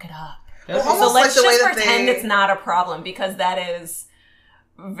going to fuck it up. So let's just pretend it's not a problem because that is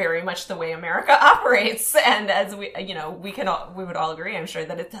very much the way America operates. And as we would all agree, I'm sure,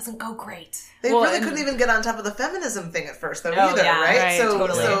 that it doesn't go great. They really couldn't even get on top of the feminism thing at first, though, either, right? So,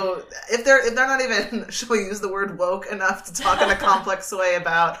 totally. So if they're not even, shall we use the word woke enough to talk in a complex way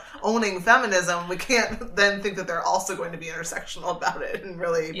about owning feminism, we can't then think that they're also going to be intersectional about it and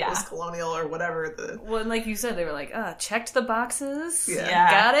really post-colonial or whatever. Well, and like you said, they were like, checked the boxes. Yeah.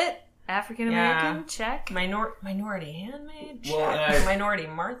 Got it. African American, check. Minority handmaid, check. Well, Minority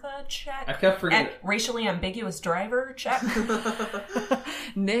Martha, check. I kept forgetting. Racially ambiguous driver, check.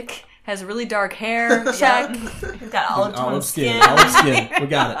 Nick has really dark hair, check. He's got olive skin. Olive skin. We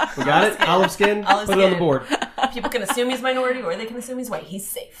got it. Olive skin. Put it on the board. People can assume he's minority or they can assume he's white. He's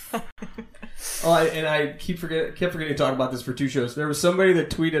safe. I kept forgetting to talk about this for 2 shows. There was somebody that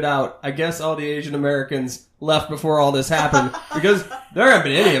tweeted out, I guess all the Asian Americans left before all this happened because there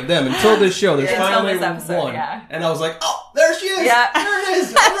haven't been any of them until this show. There's finally one. Yeah. And I was like, oh, there she is. Yeah. There it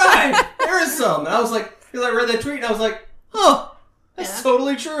is. All right. There is some. And I was like, because I read that tweet and I was like, oh, that's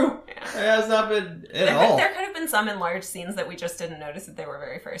totally true. Yeah. It has not been at all. There could have been some enlarged scenes that we just didn't notice that they were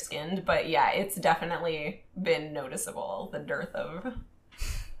very fair-skinned. But yeah, it's definitely been noticeable, the dearth of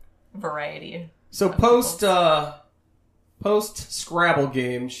variety. So post Scrabble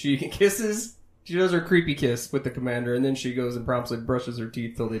game, she kisses. She does her creepy kiss with the commander, and then she goes and promptly brushes her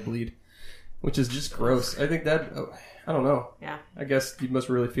teeth till they bleed, which is just gross. I think that I don't know. Yeah. I guess you must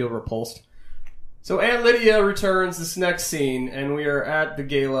really feel repulsed. So Aunt Lydia returns this next scene, and we are at the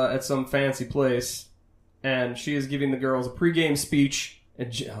gala at some fancy place, and she is giving the girls a pregame speech.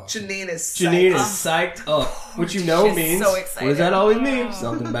 And Janine is psyched up, which She's means, so excited. What does that always mean?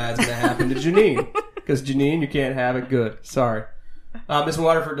 Something bad's going to happen to Janine. Because Janine, you can't have it good. Sorry. Miss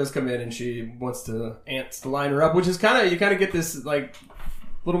Waterford does come in and she wants Aunt to line her up, which is you kind of get this like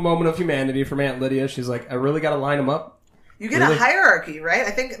little moment of humanity from Aunt Lydia. She's like, I really got to line them up. You get a hierarchy, right?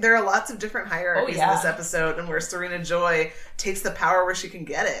 I think there are lots of different hierarchies in this episode, and where Serena Joy takes the power where she can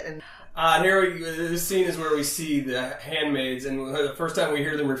get it. And here, this scene is where we see the handmaids, and the first time we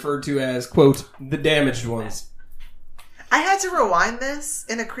hear them referred to as, quote, the damaged ones. I had to rewind this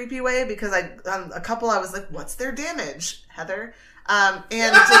in a creepy way because a couple I was like, what's their damage, Heather? And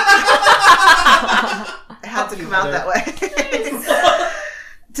it had to come out that way.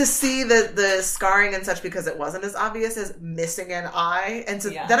 To see the scarring and such, because it wasn't as obvious as missing an eye. And so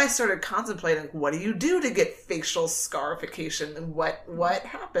then I started contemplating, what do you do to get facial scarification, and what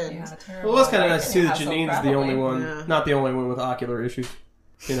happened? Yeah, well, it was kind of nice too that Janine's the only one, not the only one with ocular issues.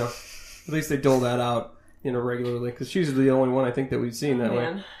 You know, at least they dole that out, regularly, because she's the only one I think that we've seen that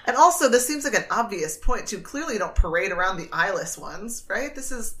way. And also, this seems like an obvious point too. Clearly, you don't parade around the eyeless ones, right?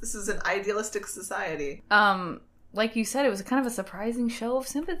 This is an idealistic society. Like you said, it was kind of a surprising show of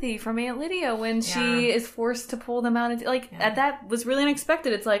sympathy from Aunt Lydia when she is forced to pull them out. That was really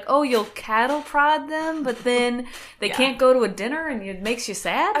unexpected. It's like, oh, you'll cattle prod them, but then they can't go to a dinner, and it makes you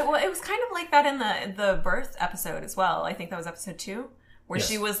sad? Well, it was kind of like that in the birth episode as well. I think that was episode 2, where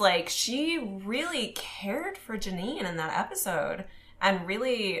she was like, she really cared for Janine in that episode and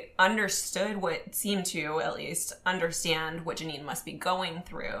really understood what seemed to, at least, understand what Janine must be going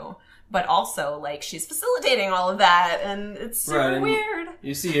through. But also, she's facilitating all of that, and it's super weird.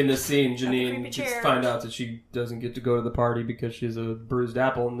 You see in this scene, Janine just find out that she doesn't get to go to the party because she's a bruised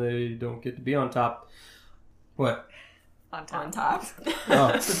apple, and they don't get to be on top. What? On top.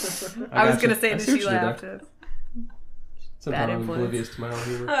 Oh. I was going to say that she laughed. Sometimes I'm oblivious to my own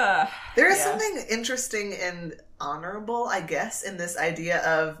humor. There is something interesting and honorable, I guess, in this idea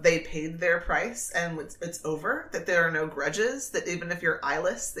of they paid their price and it's over, that there are no grudges, that even if you're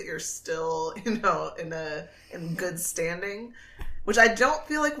eyeless, that you're still, in good standing, which I don't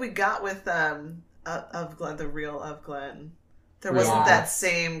feel like we got with Of Glen, the real Of Glen. There wasn't that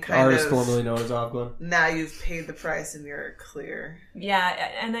same kind of... Artist formerly known as Of Glen. Now you've paid the price and you're clear.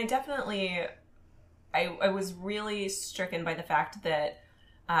 Yeah, and I definitely... I was really stricken by the fact that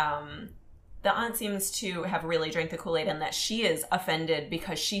the aunt seems to have really drank the Kool-Aid, and that she is offended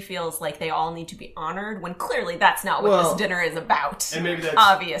because she feels like they all need to be honored, when clearly that's not what this dinner is about. And maybe that's...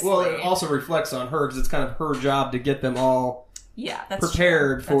 obviously. Well, it also reflects on her, because it's kind of her job to get them all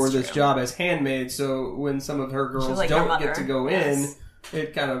prepared for this job as handmaids, so when some of her girls don't get to go in,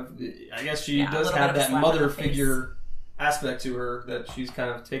 it kind of... I guess she does have that mother figure aspect to her that she's kind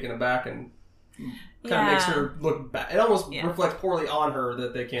of taken aback and... kind of makes her look bad. It almost reflects poorly on her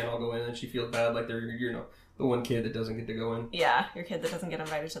that they can't all go in, and she feels bad, like they're, The one kid that doesn't get to go in. Yeah, your kid that doesn't get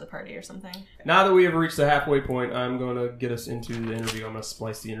invited to the party or something. Now that we have reached the halfway point, I'm going to get us into the interview. I'm going to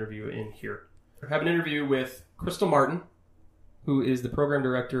splice the interview in here. I have an interview with Crystal Martin, who is the program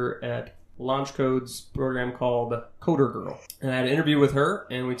director at LaunchCode's program called Coder Girl. And I had an interview with her,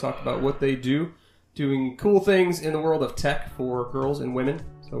 and we talked about what they do, doing cool things in the world of tech for girls and women.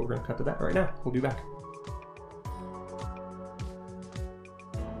 So we're going to cut to that right now. We'll be back.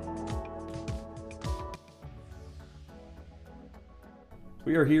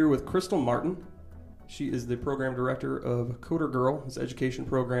 We are here with Crystal Martin. She is the program director of Coder Girl, this education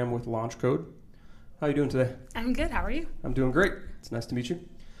program with LaunchCode. How are you doing today? I'm good. How are you? I'm doing great. It's nice to meet you.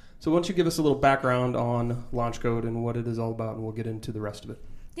 So why don't you give us a little background on LaunchCode and what it is all about, and we'll get into the rest of it.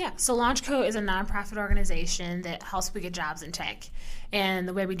 Yeah, so LaunchCode is a nonprofit organization that helps people get jobs in tech. And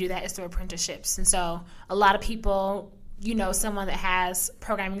the way we do that is through apprenticeships. And so a lot of people, you know, someone that has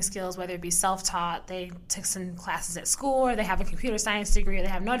programming skills, whether it be self-taught, they took some classes at school, or they have a computer science degree, or they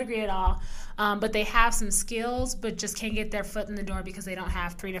have no degree at all, but they have some skills, but just can't get their foot in the door because they don't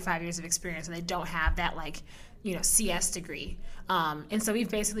have 3 to 5 years of experience, and they don't have that, like, you know, CS degree. And so we've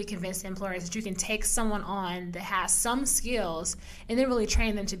basically convinced employers that you can take someone on that has some skills and then really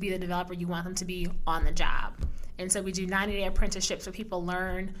train them to be the developer you want them to be on the job. And so we do 90-day apprenticeships where people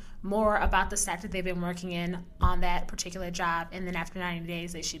learn more about the stack that they've been working in on that particular job, and then after 90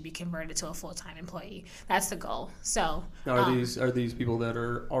 days, they should be converted to a full-time employee. That's the goal. So, now, are these people that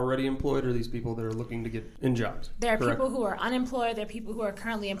are already employed, or are these people that are looking to get in jobs? There are people who are unemployed. There are people who are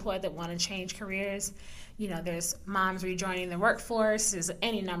currently employed that want to change careers. You know, there's moms rejoining the workforce. There's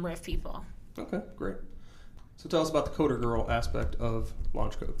any number of people. Okay, great. So tell us about the Coder Girl aspect of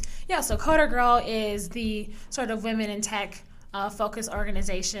LaunchCode. Yeah, so Coder Girl is the sort of women in tech focused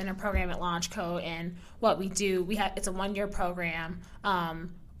organization and program at LaunchCode. And what we do, it's a 1-year program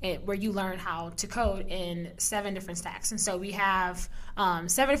where you learn how to code in 7 different stacks. And so we have 7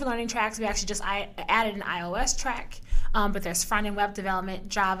 different learning tracks. We actually just added an iOS track, but there's front-end web development,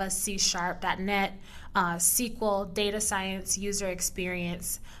 Java, C#, .NET, SQL, data science, user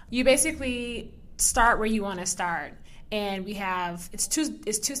experience. You basically start where you want to start, and we have it's two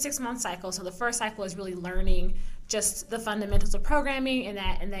 6-month cycles. So the first cycle is really learning just the fundamentals of programming in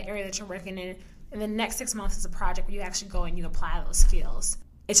that area that you're working in, and the next 6 months is a project where you actually go and you apply those skills.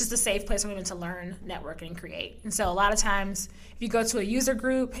 It's just a safe place for women to learn, network, and create. And so a lot of times, if you go to a user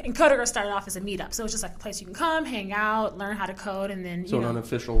group, and Coder Girl started off as a meetup, so it's just like a place you can come, hang out, learn how to code, and then more of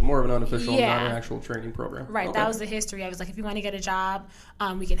an unofficial, not an actual training program. Right, okay. That was the history. I was like, if you want to get a job,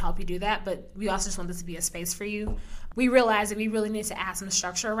 we can help you do that, but we also just want this to be a space for you. We realized that we really need to add some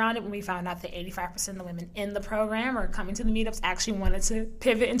structure around it when we found out that 85% of the women in the program or coming to the meetups actually wanted to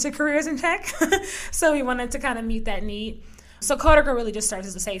pivot into careers in tech. So we wanted to kind of meet that need. So Coder Girl really just serves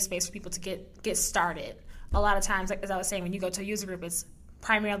as a safe space for people to get started. A lot of times, like as I was saying, when you go to a user group, it's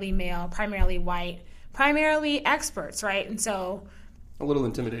primarily male, primarily white, primarily experts, right? And so a little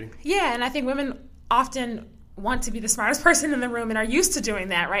intimidating. Yeah, and I think women often want to be the smartest person in the room and are used to doing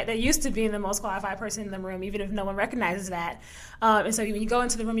that, right? They're used to being the most qualified person in the room, even if no one recognizes that. And so when you go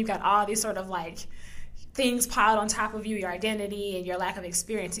into the room, you've got all these sort of like things piled on top of you, your identity and your lack of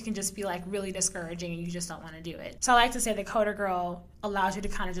experience. It can just be like really discouraging and you just don't want to do it. So I like to say that Coder Girl allows you to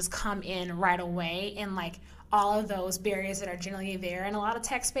kind of just come in right away and like all of those barriers that are generally there in a lot of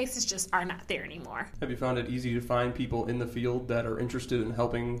tech spaces just are not there anymore. Have you found it easy to find people in the field that are interested in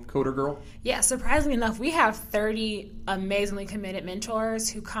helping Coder Girl? Yeah, surprisingly enough, we have 30 amazingly committed mentors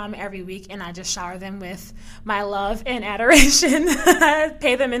who come every week, and I just shower them with my love and adoration.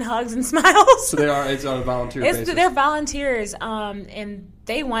 Pay them in hugs and smiles. So it's on a volunteer basis? They're volunteers, and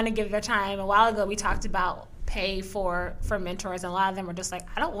they want to give their time. A while ago, we talked about pay for mentors, and a lot of them are just like,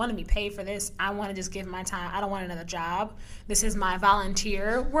 I don't want to be paid for this. I want to just give my time. I don't want another job. This is my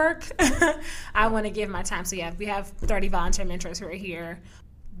volunteer work. I want to give my time. So yeah, we have 30 volunteer mentors who are here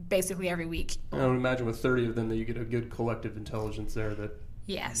basically every week. I would imagine with 30 of them that you get a good collective intelligence there that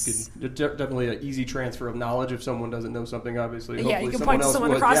yes, definitely an easy transfer of knowledge if someone doesn't know something, obviously. Yeah, you can point to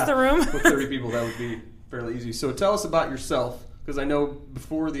someone across the room. With 30 people, that would be fairly easy. So tell us about yourself. Because I know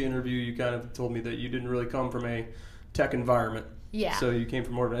before the interview you kind of told me that you didn't really come from a tech environment. Yeah. So you came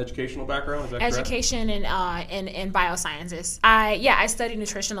from more of an educational background, is that Education correct? and biosciences. I studied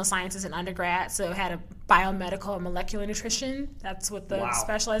nutritional sciences in undergrad, so I had a biomedical and molecular nutrition. That's what the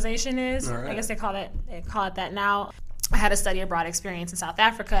specialization is. All right. I guess they call it that now. I had a study abroad experience in South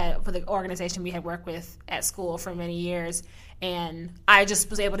Africa for the organization we had worked with at school for many years. And I just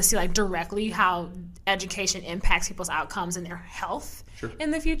was able to see like directly how education impacts people's outcomes and their health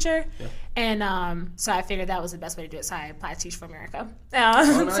in the future. Yeah. And so I figured that was the best way to do it. So I applied to Teach for America.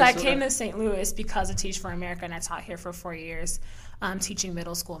 Nice. So I came to St. Louis because of Teach for America, and I taught here for 4 years. Teaching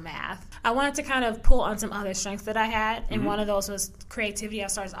middle school math. I wanted to kind of pull on some other strengths that I had, and one of those was creativity. I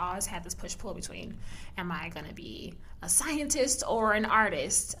always had this push-pull between, am I going to be a scientist or an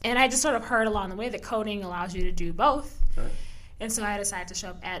artist? And I just sort of heard along the way that coding allows you to do both. Right. And so I decided to show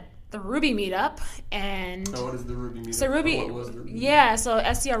up at the Ruby meetup. And what is the Ruby meetup? So Ruby, what was the Ruby yeah, so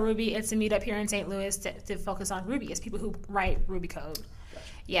STL Ruby, it's a meetup here in St. Louis to focus on Ruby. It's people who write Ruby code.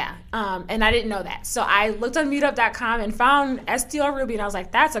 Yeah, and I didn't know that. So I looked on meetup.com and found STL Ruby, and I was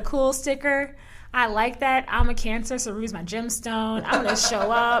like, that's a cool sticker. I like that. I'm a Cancer, so Ruby's my gemstone. I'm going to show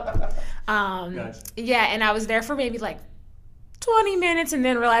up. Nice. Yeah, and I was there for maybe like 20 minutes and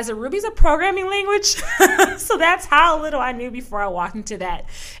then realized that Ruby's a programming language. So that's how little I knew before I walked into that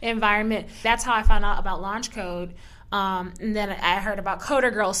environment. That's how I found out about Launch Code. And then I heard about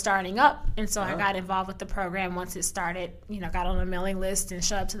Coder Girls starting up, and so I got involved with the program once it started. Got on a mailing list and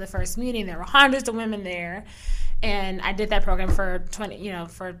showed up to the first meeting. There were hundreds of women there, and I did that program for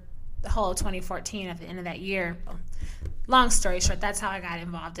for the whole of 2014. At the end of that year, long story short, that's how I got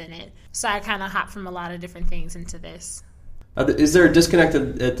involved in it. So I kind of hopped from a lot of different things into this. Is there a disconnect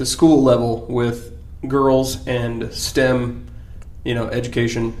at the school level with girls and STEM?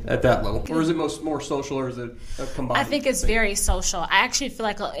 Education at that level? Or is it more social, or is it a combined I think it's very social. I actually feel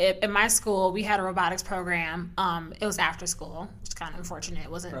like in my school, we had a robotics program. It was after school, which is kind of unfortunate.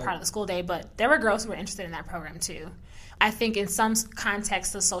 It wasn't part of the school day, but there were girls who were interested in that program too. I think in some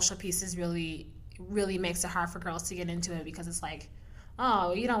contexts, the social pieces really, really makes it hard for girls to get into it, because it's like,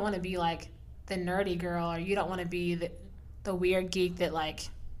 oh, you don't want to be like the nerdy girl, or you don't want to be the weird geek that like,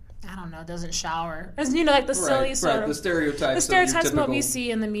 I don't know, doesn't shower. Like the silly sort of... The stereotypes of what we see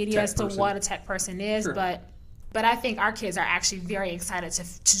in the media as to what a tech person is. Sure. But I think our kids are actually very excited to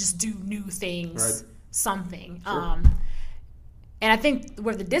just do new things, something. Sure. And I think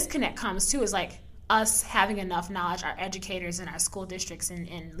where the disconnect comes, too, is like us having enough knowledge, our educators and our school districts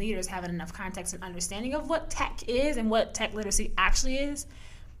and leaders having enough context and understanding of what tech is and what tech literacy actually is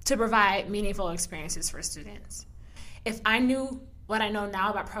to provide meaningful experiences for students. If I knew what I know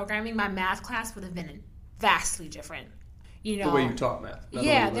now about programming, my math class would have been vastly different. The way you taught math.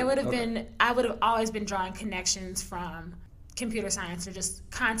 There would have been, I would have always been drawing connections from computer science or just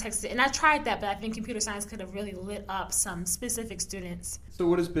context. And I tried that, but I think computer science could have really lit up some specific students. So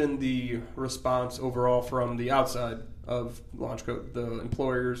what has been the response overall from the outside of Launch Code, the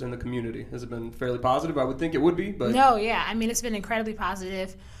employers and the community? Has it been fairly positive? I would think it would be, but... No, yeah. I mean, it's been incredibly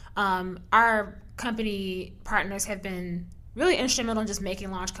positive. Our company partners have been really instrumental in just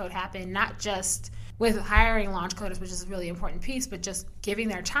making Launch Code happen, not just with hiring launch coders, which is a really important piece, but just giving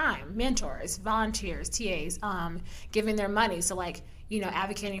their time, mentors, volunteers, TAs, giving their money. So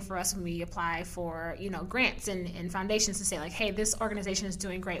advocating for us when we apply for, grants and foundations to say like, hey, this organization is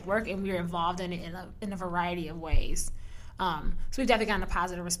doing great work and we're involved in it in a variety of ways. So we've definitely gotten a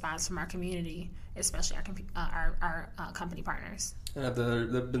positive response from our community, especially our company partners. And have there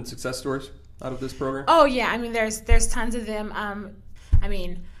been success stories out of this program? Oh yeah, I mean there's tons of them.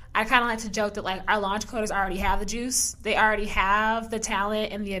 I kind of like to joke that like our launch coders already have the juice. They already have the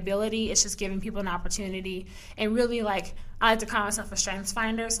talent and the ability. It's just giving people an opportunity, and really like I like to call myself a strengths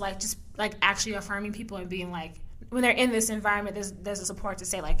finder. So like just like actually affirming people and being like, when they're in this environment, there's a support to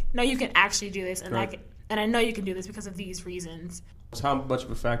say like, no, you can actually do this, and and I know you can do this because of these reasons. How much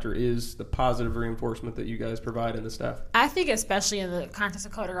of a factor is the positive reinforcement that you guys provide in the staff? I think especially in the context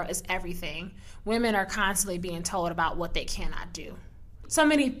of Coder Girl, it's everything. Women are constantly being told about what they cannot do. So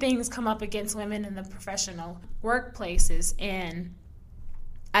many things come up against women in the professional workplaces, and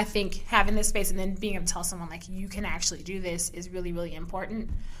I think having this space and then being able to tell someone like you can actually do this is really, really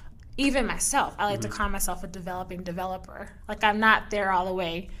important. Even myself, I like to call myself a developing developer. Like I'm not there all the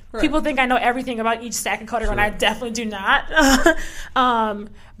way. Right. People think I know everything about each stack of Coder Girl, and I definitely do not.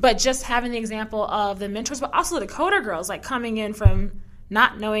 But just having the example of the mentors, but also the Coder Girls, like coming in from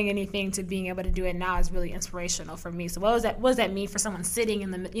not knowing anything to being able to do it now is really inspirational for me. So what does that mean for someone sitting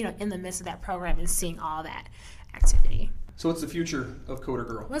in the midst of that program and seeing all that activity? So what's the future of Coder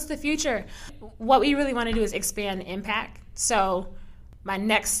Girl? What's the future? What we really want to do is expand impact. So my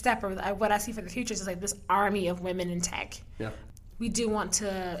next step, or what I see for the future, is like this army of women in tech. Yeah. We do want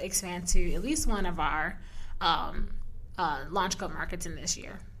to expand to at least one of our launch code markets in this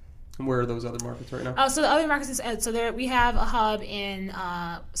year. And where are those other markets right now? So the other markets we have a hub in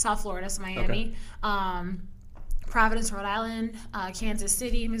South Florida, so Miami. Providence, Rhode Island, Kansas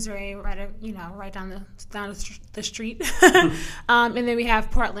City, Missouri, right down the street. And then we have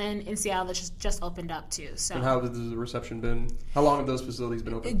Portland and Seattle that just opened up too. So. And how has the reception been? How long have those facilities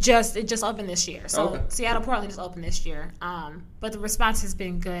been open? It just opened this year. So okay. Seattle, Portland just opened this year. But the response has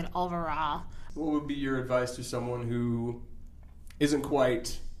been good overall. What would be your advice to someone who isn't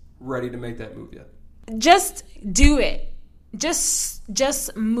quite ready to make that move yet? Just do it.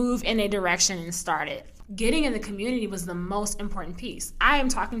 Just move in a direction and start it. Getting in the community was the most important piece. I am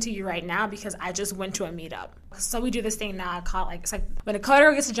talking to you right now because I just went to a meetup. So we do this thing now called it's like when a coder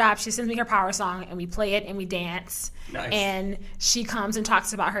girl gets a job, she sends me her power song and we play it and we dance. Nice. And she comes and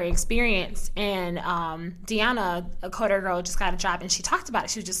talks about her experience. And Deanna, a coder girl, just got a job and she talked about it.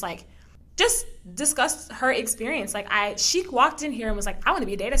 She was just like, just discussed her experience. She walked in here and was like, I want to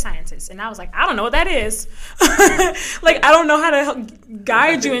be a data scientist. And I was like, I don't know what that is. I don't know how to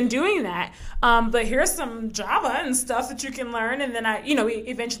guide you in doing that. But here's some Java and stuff that you can learn. And then we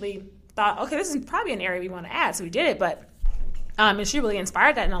eventually thought, okay, this is probably an area we want to add. So we did it. But, and she really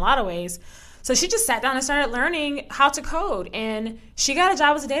inspired that in a lot of ways. So she just sat down and started learning how to code. And she got a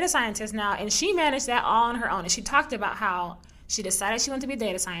job as a data scientist now. And she managed that all on her own. And she talked about how she decided she wanted to be a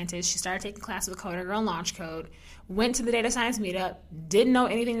data scientist. She started taking classes with Coder Girl and Launch Code, went to the data science meetup, didn't know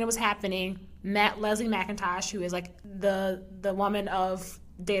anything that was happening, met Leslie McIntosh, who is like the woman of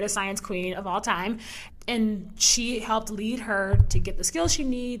data science queen of all time, and she helped lead her to get the skills she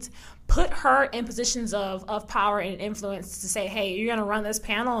needs, put her in positions of power and influence to say, hey, you're going to run this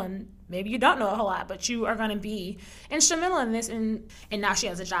panel and maybe you don't know a whole lot, but you are going to be instrumental in this. And now she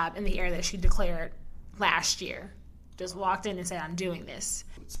has a job in the area that she declared last year. Just walked in and said, I'm doing this.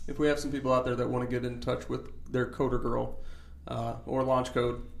 If we have some people out there that want to get in touch with their Coder Girl or Launch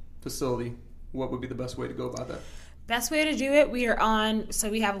Code facility, what would be the best way to go about that? Best way to do it, we have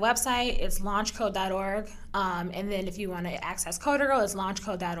a website, it's launchcode.org. And then if you want to access Coder Girl, it's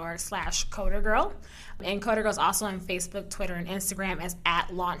launchcode.org/CoderGirl. And Coder Girl is also on Facebook, Twitter, and Instagram as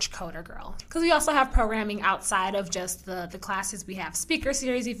 @LaunchCoderGirl. Because we also have programming outside of just the classes. We have speaker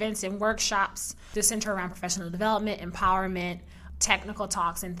series events and workshops that center around professional development, empowerment, technical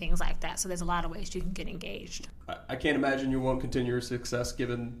talks, and things like that. So there's a lot of ways you can get engaged. I can't imagine you won't continue your success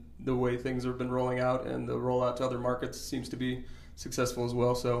given the way things have been rolling out, and the rollout to other markets seems to be successful as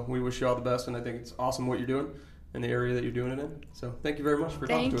well. So we wish you all the best, and I think it's awesome what you're doing in the area that you're doing it in. So thank you very much for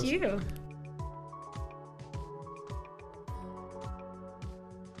talking to us. Thank you.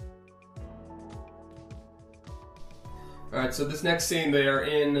 All right, so this next scene, they are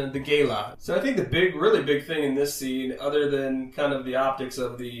in the gala. So I think the really big thing in this scene, other than kind of the optics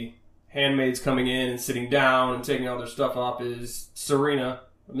of the handmaids coming in and sitting down and taking all their stuff off, is Serena,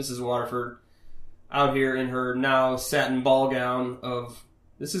 Mrs. Waterford, out here in her now satin ball gown of,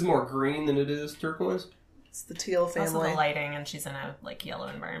 this is more green than it is turquoise. It's the Teal It's also family. the lighting, and she's in a yellow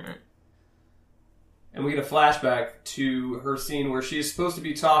environment. And we get a flashback to her scene where she is supposed to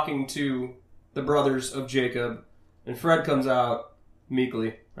be talking to the brothers of Jacob, and Fred comes out,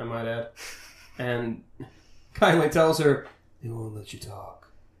 meekly, I might add, and kindly tells her, they won't let you talk.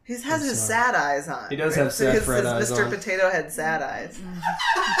 He has his sad eyes on. He does have sad Fred eyes Mr. on. Potato Head sad eyes.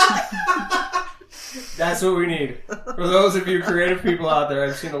 That's what we need. For those of you creative people out there,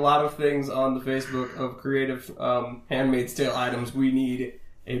 I've seen a lot of things on the Facebook of creative Handmaid's Tale items. We need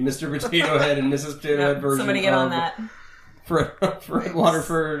a Mr. Potato Head and Mrs. Potato Head version. Somebody get on that. Fred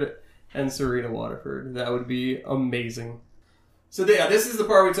Waterford and Serena Waterford. That would be amazing. So yeah, this is the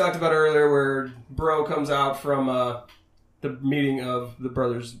part we talked about earlier where Bro comes out from the meeting of the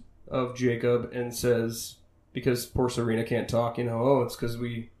brothers of Jacob and says, because poor Serena can't talk, it's because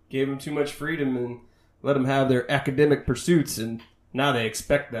we gave them too much freedom and let them have their academic pursuits, and now they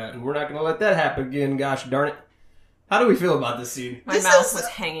expect that, and we're not going to let that happen again, gosh darn it. How do we feel about this scene? My mouth was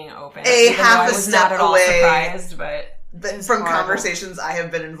hanging open. Half a I was step not at all away. surprised, but From horrible. Conversations I have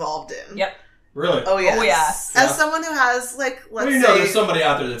been involved in. Yep. Really? Oh, yes. Oh, yeah. As Yeah. someone who has, let's there's say, somebody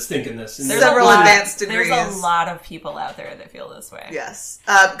out there that's thinking this. And There's several a lot, advanced degrees. There's a lot of people out there that feel this way. Yes.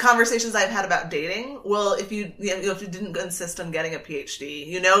 Conversations I've had about dating. Well, if you didn't insist on getting a PhD,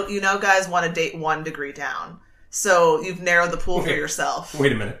 you know guys want to date 1 degree down. So you've narrowed the pool for yourself.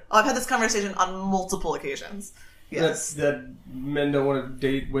 Wait a minute. Oh, I've had this conversation on multiple occasions. Yes. That men don't want to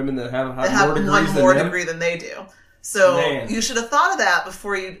date women that have That have more degrees one than more them? degree than they do. So Man. you should have thought of that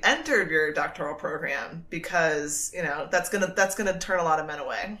before you entered your doctoral program, because that's gonna turn a lot of men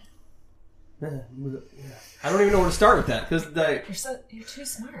away. I don't even know where to start with that because You're too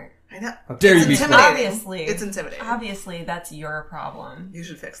smart. I know. how dare you be smart? Obviously. It's intimidating. Obviously, that's your problem. You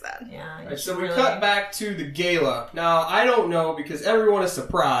should fix that. Yeah. Right, so we cut back to the gala. Now, I don't know because everyone is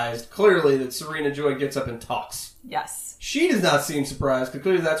surprised, clearly, that Serena Joy gets up and talks. Yes. She does not seem surprised because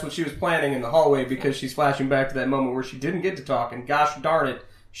clearly that's what she was planning in the hallway because she's flashing back to that moment where she didn't get to talk, and gosh darn it,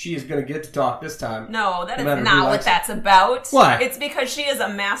 she is going to get to talk this time. No, that is No matter who not what likes that's about. Why? It's because she is a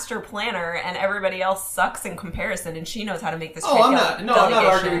master planner and everybody else sucks in comparison, and she knows how to make this Oh, trade I'm not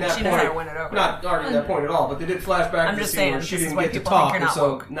arguing that She point. knows how to win it over. I'm not arguing that point at all, but they did flash back I'm to the just scene saying, where she this is didn't why get to people think talk, you're and not so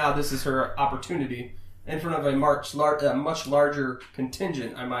woke. now this is her opportunity in front of a much larger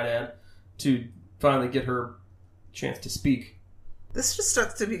contingent, I might add, to finally get her chance to speak. This just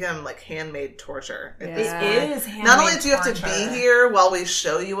starts to become like handmade torture. At Yeah. this It point. is handmade Not only do you have to torture. be here while we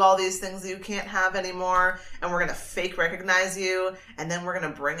show you all these things that you can't have anymore, and we're going to fake recognize you, and then we're going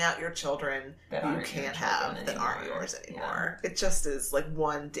to bring out your children That that you aren't your can't have, children that aren't anymore. yours anymore. It just is like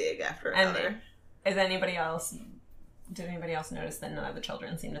one dig after another. And did anybody else notice that none of the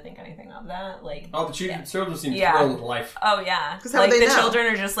children seem to think anything of that? Like, Oh, the children seem Yeah. thrilled with life. oh yeah, 'Cause how like would they the know? children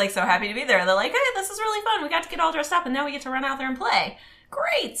are just like so happy to be there. They're like, hey, this is really fun. We got to get all dressed up, and now we get to run out there and play.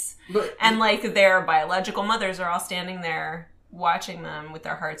 Great. But And like their biological mothers are all standing there watching them with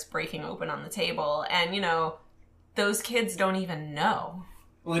their hearts breaking open on the table, and those kids don't even know.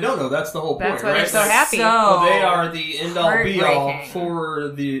 well, they don't know. That's the whole point, That's why right? they're so happy. Well, they are the end-all, be-all Heartbreaking. for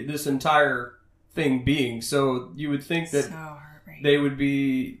this entire thing being. So you would think that So heartbreaking. they would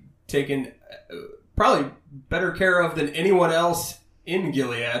be taken probably better care of than anyone else in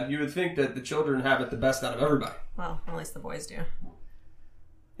Gilead. You would think that the children have it the best out of everybody. Well, at least the boys do.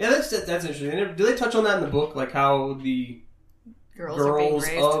 Yeah, that's interesting. Do they touch on that in the book, like how the Girls are being girls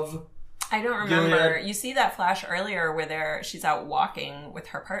raised. of I don't remember. Gilead. You see that flash earlier where she's out walking with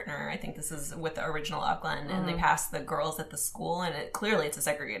her partner. I think this is with the original Upland, and they pass the girls at the school, and clearly it's a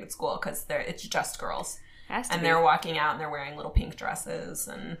segregated school because it's just girls. Has to And be. they're walking out and they're wearing little pink dresses.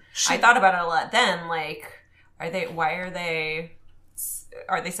 And I thought about it a lot then. Like, are they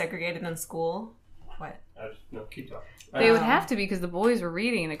segregated in school? What? no, keep talking. They would have to be because the boys were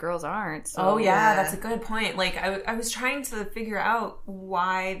reading and the girls aren't. So. Oh yeah, Yeah. that's a good point. Like I was trying to figure out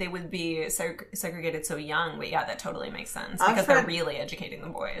why they would be segregated so young, but yeah, that totally makes sense because they're read- really educating the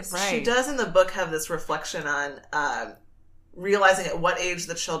boys. Right. She does in the book have this reflection on realizing at what age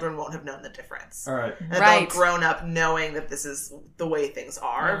the children won't have known the difference. All right. And that Right. they'll grown up knowing that this is the way things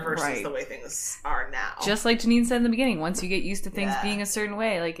are versus Right. the way things are now. Just like Janine said in the beginning, once you get used to things Yeah. being a certain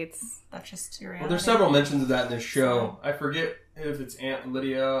way, like it's That's just your Well, reality. there's several mentions of that in this show. I forget if it's Aunt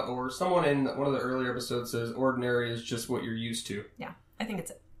Lydia or someone in one of the earlier episodes says ordinary is just what you're used to. Yeah, I think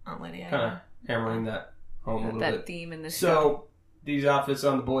it's Aunt Lydia. Kind of hammering that home a little that bit. theme in this show. So these outfits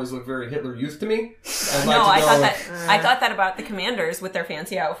on the boys look very Hitler Youth to me. I'd No, like to I know- thought that about the commanders with their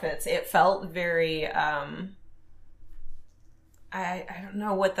fancy outfits. It felt very. I don't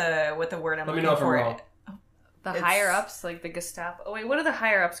know what the word I'm Let me looking know if I'm for. wrong. The It's- higher ups, like the Gestapo. Oh wait, what are the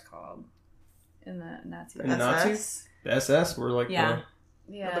higher ups called in the Nazi? In the Nazis? The SS were like Yeah.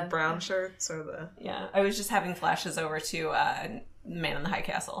 Yeah, The brown shirts or the... Yeah, I was just having flashes over to Man in the High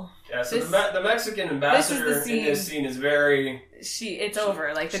Castle. Yeah, so This- the Mexican ambassador in scene. this scene is very... it's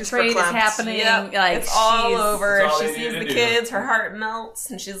over. Like the she's trade is verklempt. happening. Yep, Like it's all she's- over. It's all She they sees need the to do. kids, her heart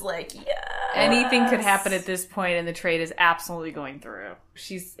melts, and she's like, "Yeah." Anything could happen at this point, and the trade is absolutely going through.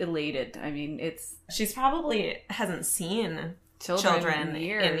 She's elated. I mean, it's She's probably hasn't seen children,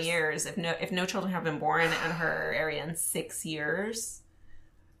 in years. If no children have been born in her area in 6 years,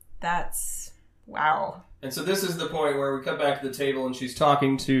 that's wow. And so this is the point where we cut back to the table and she's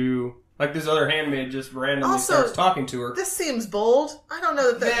talking to... Like this other handmaid just randomly Also, starts talking to her. This seems bold. I don't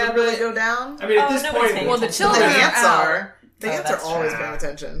know that Yeah, would really but- go down. I mean, at Oh, this nobody's point... paying Well, the attention. The children are ants out. are. The Oh, ants are that's always true. paying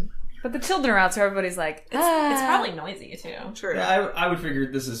attention. But the children are out, so everybody's like, It's probably noisy too. True. Yeah, I would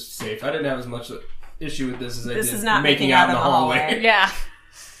figure this is safe. I didn't have as much issue with this as I This did is not making making out out in the in the hallway. hallway. yeah.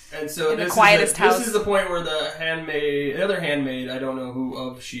 And so In the this quietest house. This is the point where the other handmaid, I don't know who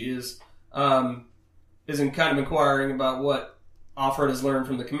of she is kind of inquiring about what Offred has learned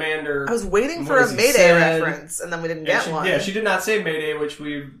from the commander. I was waiting and for what a has he Mayday said. reference, and then we didn't And get she, one. Yeah, she did not say Mayday, which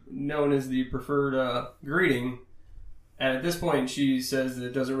we've known as the preferred greeting. And at this point, she says that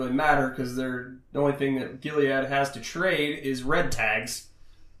it doesn't really matter because the only thing that Gilead has to trade is red tags,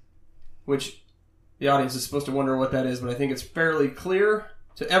 which the audience is supposed to wonder what that is, but I think it's fairly clear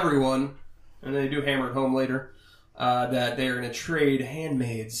to everyone, and they do hammer it home later, that they are going to trade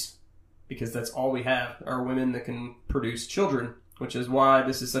handmaids because that's all we have are women that can produce children, which is why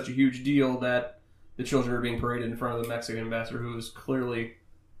this is such a huge deal that the children are being paraded in front of the Mexican ambassador, who is clearly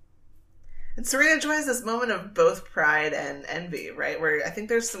And Serena Joy has this moment of both pride and envy, right? Where I think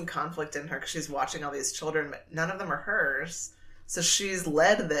there's some conflict in her because she's watching all these children, but none of them are hers. So she's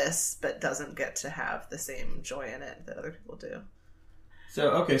led this, but doesn't get to have the same joy in it that other people do.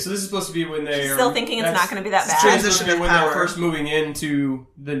 So this is supposed to be when they are Still thinking it's not going to be that bad. Transition of when power. they're first moving into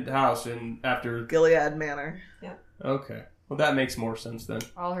the house and after. Gilead Manor. Okay, well that makes more sense then.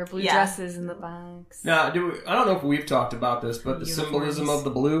 All her blue Yeah. dresses in the box. Now, I don't know if we've talked about this, but the symbolism of the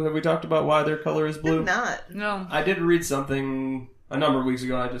blue. Have we talked about why their color is blue? Not. No. I did read something a number of weeks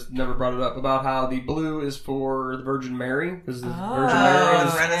ago. I just never brought it up about how the blue is for the Virgin Mary because the Virgin Mary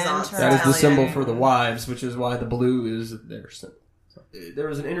is Renaissance. that is the symbol Italian. for the wives, which is why the blue is their symbol. So, there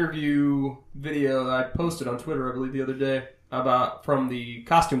was an interview video that I posted on Twitter, I believe, the other day from the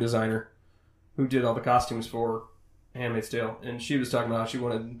costume designer who did all the costumes for Handmaid's Tale, and she was talking about how she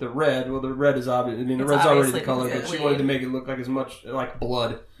wanted the red. Well, the red is obvious. I mean, the It's red's already obviously the color, but she bleed. wanted to make it look like as much like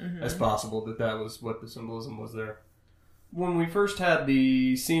blood Mm-hmm. as possible. That was what the symbolism was there. When we first had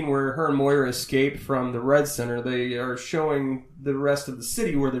the scene where her and Moira escape from the Red Center, they are showing the rest of the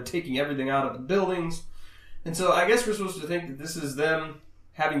city where they're taking everything out of the buildings. And so I guess we're supposed to think that this is them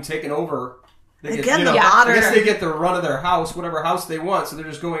having taken over. Again, the I modern- guess they get the run of their house, whatever house they want, so they're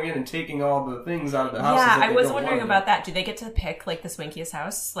just going in and taking all the things out of the house. Yeah, I was wondering about that. Do they get to pick like the swankiest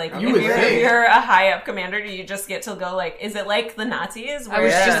house? Like, You would if think. you're a high up commander, do you just get to go like? Is it like the Nazis? Where I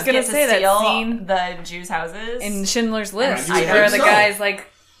was you just gonna get say that steal scene the Jews' houses. In Schindler's List, you would where think the so. guys like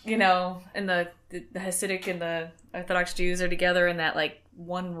and the Hasidic and the Orthodox Jews are together in that like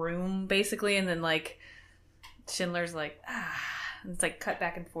one room basically, and then like Schindler's like and it's like cut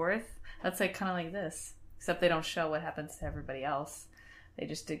back and forth. That's like kind of like this, except they don't show what happens to everybody else. They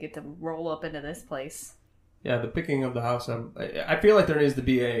just get to roll up into this place. Yeah, the picking of the house. I feel like there needs to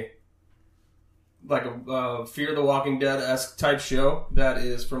be a Fear the Walking Dead-esque type show that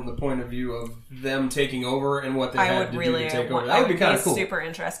is from the point of view of them taking over and what they I had would to do really, to take over. I That would be kind of cool. super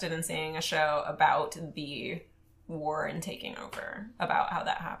interested in seeing a show about the war and taking over, about how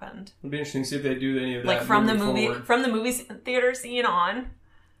that happened. It'd be interesting to see if they do any of that. Like from the moving movie, forward. from the movie theater scene on,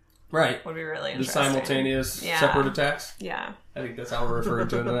 Right. would be really The interesting. simultaneous Yeah. separate attacks. Yeah. I think that's how we're referring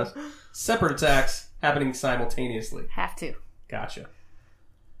to it in this. Separate attacks happening simultaneously. Have to. Gotcha.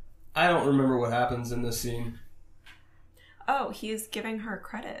 I don't remember what happens in this scene. Oh, he's giving her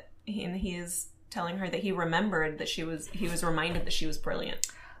credit, and he is telling her that he remembered that he was reminded that she was brilliant.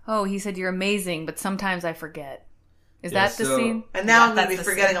 Oh, he said you're amazing, but sometimes I forget. Is Yeah, that the so- scene? And now Yeah, I'm going to be that's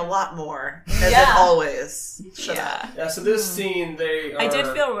the forgetting scene. a lot more, as Yeah. in always. Shut up. Yeah, so this scene, they are... I did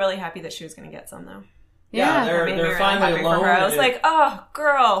feel really happy that she was going to get some, though. Yeah, Yeah, they're, It made me they're really finally happy alone. for her. I was and- like, oh,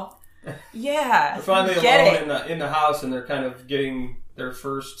 girl. Yeah. They're finally get alone it. in the house, and they're kind of getting their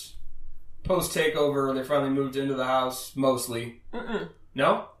first post-takeover, and they finally moved into the house, mostly. Mm-mm.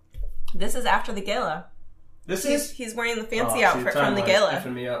 No? This is after the gala. This is... He's wearing the fancy see, outfit from the timeline's gala.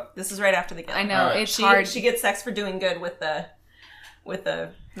 effing me up. This is right after the gala. I know, All right. it's She, hard. she gets sex for doing good with the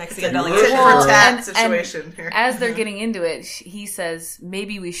Mexican Tit delegation. for tat and- situation here. As they're getting into it, he says,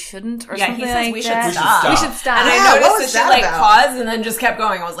 maybe we shouldn't, or Yeah, something he says like we should that. stop. We should stop. And I Yeah, noticed what that was she that like about? paused and then just kept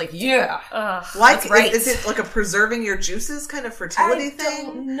going. I was like, yeah. Ugh. Why? That's right. Is it like a preserving your juices kind of fertility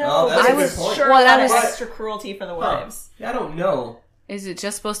thing? No, Oh, that's a I good was point. sure Well, that that was was- extra cruelty for the wives. Yeah, I don't know. Is it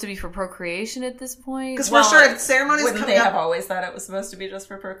just supposed to be for procreation at this point? Because Well, we're sure ceremonies Wouldn't coming they have up. always thought it was supposed to be just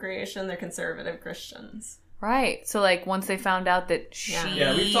for procreation? They're conservative Christians. Right. So, like, once they found out that she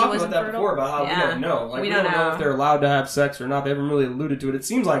Yeah, we've talked was about that infertile? before, about how we Yeah. don't know. Like, We we don't don't know know. if they're allowed to have sex or not. They haven't really alluded to it. It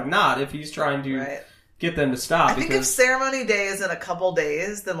seems like not if he's trying to Right. get them to stop. I think if because ceremony day is in a couple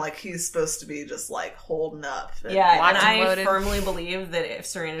days, then like he's supposed to be just like holding up. Yeah, Locked and and I loaded. firmly believe that if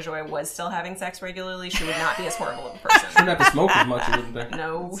Serena Joy was still having sex regularly, she would not be as horrible of a person. shouldn't have to smoke as much, you wouldn't think.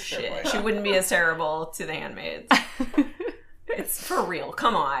 No That's a fair shit. point. She wouldn't be as terrible to the handmaids. It's for real.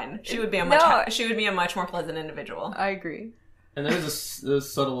 Come on. She would be a much more pleasant individual. I agree. And there's a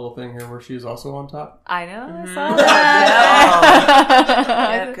subtle little thing here where she's also on top. I know. Mm-hmm. I saw that.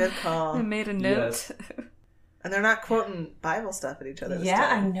 Yeah, good I call. made a note. Yes. And they're not quoting Bible stuff at each other. this Yeah,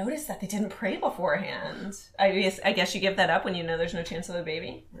 I time. noticed that they didn't pray beforehand. I guess you give that up when you know there's no chance of a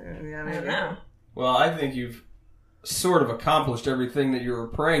baby. Yeah, I maybe. don't know. Well, I think you've sort of accomplished everything that you were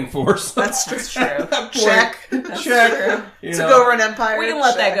praying for. So That's true. at that point, Check. check. true. You Took know, over an empire. We can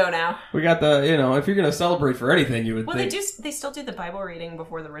let that check. go now. we got the, if you're going to celebrate for anything, you would Well, think. they still do the Bible reading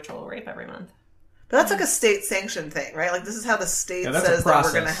before the ritual rape every month. But that's like a state sanctioned thing, right? Like this is how the state Yeah, that's a says that we're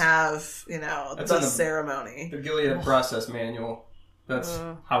process. going to have, That's the in the- ceremony. The Gilead process manual. That's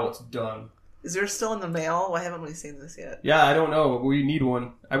how it's done. Is yours still in the mail? Why haven't we seen this yet? Yeah, I don't know. We need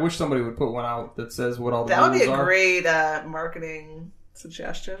one. I wish somebody would put one out that says what all the That would be rules a are. great marketing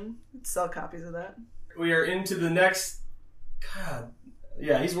suggestion. Sell copies of that. We are into the next. God,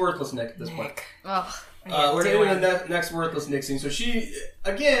 yeah, he's worthless Nick at this point. Ugh. We're into the next worthless Nick scene. So she,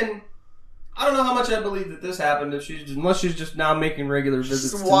 again, I don't know how much I believe that this happened. If unless she's just now making regular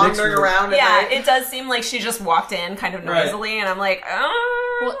visits, Just to wandering Nick's room. around. Yeah, it does seem like she just walked in kind of noisily, and I'm like,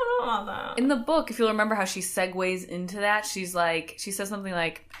 oh, Well, I don't know about that. In the book, if you'll remember how she segues into that, she says something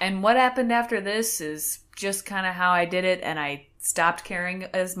like, and what happened after this is just kind of how I did it, and I stopped caring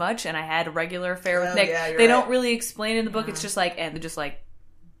as much, and I had a regular affair with Nick. Yeah, they don't really explain in the book. It's just like, and they're just like,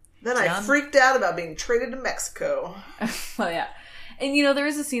 Then I Done. freaked out about being traded to Mexico. well, yeah. And, there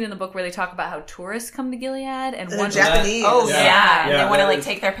is a scene in the book where they talk about how tourists come to Gilead. And The one Japanese. Oh, Yeah. yeah. Yeah, They want to, that like, is-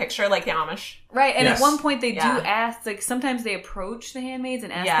 take their picture like the Amish. Right, and Yes. at one point they Yeah. do ask, like, sometimes they approach the handmaids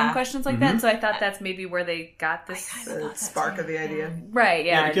and ask Yeah. them questions like that, and so I thought that's maybe where they got this. The spark of the idea. Right,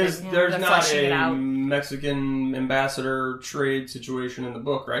 yeah. Because they're there's not fleshing it a out. Mexican ambassador trade situation in the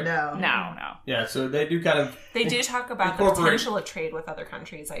book, right? No. No. Yeah, so they do kind of. They do talk about the Incorporate- potential of trade with other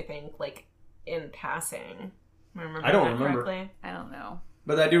countries, I think, like, in passing. I don't remember. Correctly? I don't know.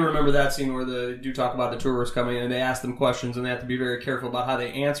 But I do remember that scene where they do talk about the tourists coming in and they ask them questions and they have to be very careful about how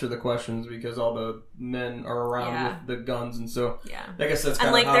they answer the questions because all the men are around Yeah. with the guns, and so Yeah. I guess that's And, kind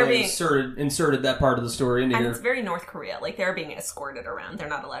of like, how they're they being- inserted that part of the story into And here. it's very North Korea. Like, they're being escorted around. They're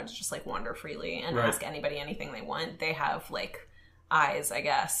not allowed to just, like, wander freely and Right. ask anybody anything they want. They have, like, eyes, I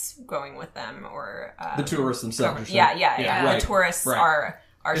guess, going with them, or... The tourists themselves. covered. you're saying. Yeah. Right. The tourists Right. are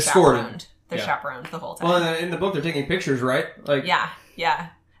Escorted. chaperoned. They're Yeah. chaperoned the whole time. Well, and in the book they're taking pictures, right? Like, Yeah.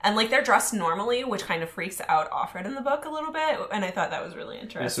 And, like, they're dressed normally, which kind of freaks out Offred in the book a little bit. And I thought that was really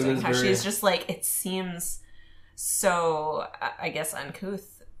interesting. it is how very- she's just, like, it seems so, I guess,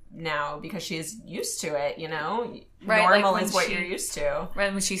 uncouth now because she's used to it, Right, like Normal when is what she- you're used to.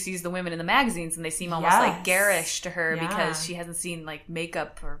 Right, when she sees the women in the magazines and they seem almost Yes. like garish to her Yeah. because she hasn't seen, like,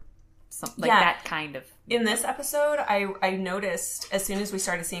 makeup or something like Yeah. that kind of. In this episode, I noticed as soon as we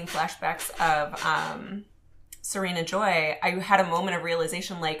started seeing flashbacks of Serena Joy, I had a moment of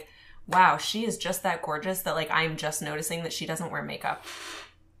realization, like, wow, she is just that gorgeous that, like, I'm just noticing that she doesn't wear makeup.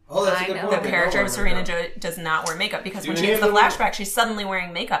 oh, that's a I good know. point. The They character don't of wear Serena makeup. Joy does not wear makeup because Do when any she gets of the them- flashback, she's suddenly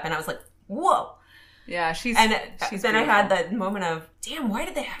wearing makeup, and I was like, whoa. Yeah, she's. And she's then I beautiful. had that moment of, damn, why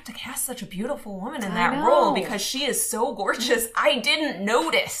did they have to cast such a beautiful woman in I that know. role? Because she is so gorgeous. I didn't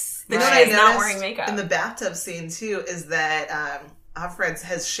notice that You know what she I is not noticed wearing makeup. in the bathtub scene too is that Offred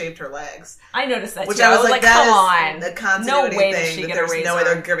has shaved her legs, I noticed that which too. I was like, come that on. is the continuity No way did thing. she That get a there's razor. no way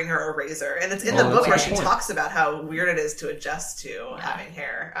they're giving her a razor, and it's in Oh, the book that's where a she good point. talks about how weird it is to adjust to having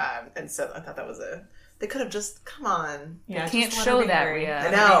hair, and so I thought that was they could have just come on. Yeah, Can't just let show her be that, Harry. Rhea.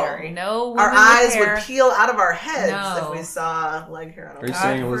 Let her I be know. Harry. No women Our with eyes hair. would peel out of our heads No. if we saw leg hair on Are you our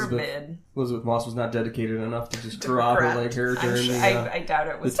saying God Elizabeth forbid. Moss was not dedicated enough to just grow out her Correct. leg hair I'm during sure, the I doubt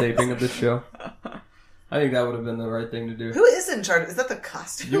it was. taping of this show? I think that would have been the right thing to do. Who is in charge? Is that the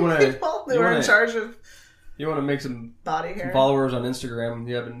costume You wanna- people who you are in wanna- charge of You want to make some body hair? followers on Instagram?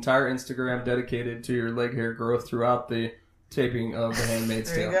 You have an entire Instagram dedicated to your leg hair growth throughout the taping of The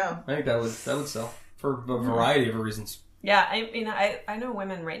Handmaid's There Tale. you go. I think that would sell for a variety of reasons. Yeah, I know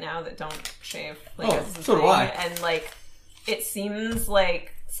women right now that don't shave. Like, Oh, this is so a do thing, I. And, like, it seems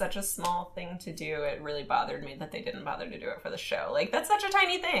like such a small thing to do. It really bothered me that they didn't bother to do it for the show. Like, that's such a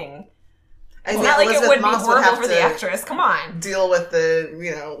tiny thing. I It's think not like it Elizabeth would be Moss horrible have for the to actress. Come on. deal with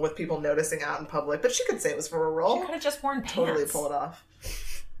with people noticing out in public, but she could say it was for a She role. could have just worn pants. Totally pull it off.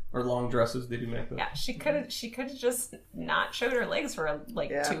 Or long dresses, they do make that. Yeah, she could have just not showed her legs for like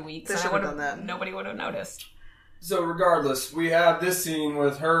Yeah, 2 weeks. they And should I have would've- done that. Nobody would have noticed. So regardless, we have this scene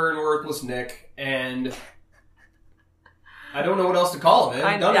with her and worthless Nick, and I don't know what else to call him.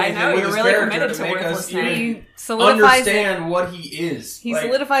 I Done know, anything with you're his really character committed to to make us worthless even Nick. He solidifies it. understand what he is. He Like,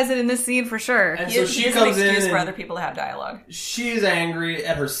 solidifies it in this scene for sure. And He so is, she he is comes an in excuse for and- other people to have dialogue. She's angry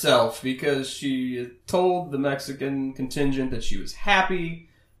at herself because she told the Mexican contingent that she was happy,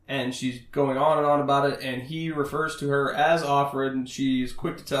 and she's going on and on about it, and he refers to her as Offred, and she's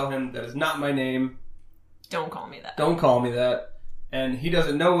quick to tell him, that is not my name, Don't call me that. don't call me that. And he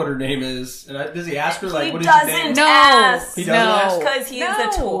doesn't know what her name is. And does he ask her, like, He what is your name? doesn't No. ask. He doesn't ask? Because he's No.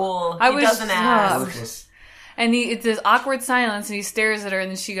 a tool. I He was- doesn't ask. Worthless. And it's this awkward silence, and he stares at her, and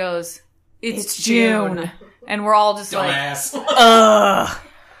then she goes, "It's, It's June. June. And we're all just like, Dumbass. ugh.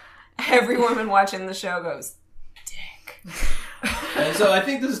 Every woman watching the show goes, dick. And so I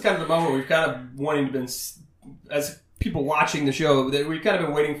think this is kind of the moment we've kind of wanting to been, as people watching the show, that we've kind of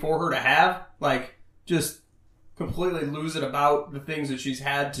been waiting for her to have, like, just completely lose it about the things that she's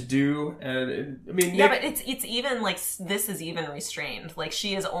had to do. And I mean, Yeah, Nick, but it's even like this is even restrained. Like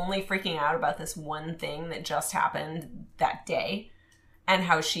she is only freaking out about this one thing that just happened that day. and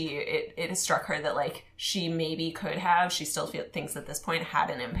how it struck her that like she maybe could have, she still thinks at this point had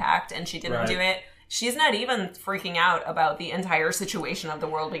an impact, and she didn't do it. She's not even freaking out about the entire situation of the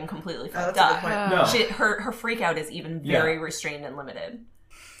world being completely fucked up. No. Her freak out is even very restrained and limited.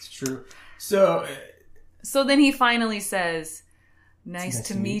 It's true. So then he finally says, nice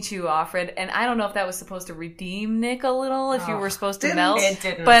to meet you, Offred. And I don't know if that was supposed to redeem Nick a little, if you were supposed to melt. It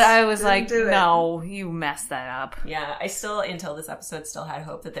didn't. But I was like, no, you messed that up. Yeah, I still, until this episode, still had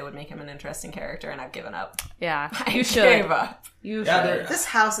hope that they would make him an interesting character, and I've given up. Yeah, I gave up. You should. This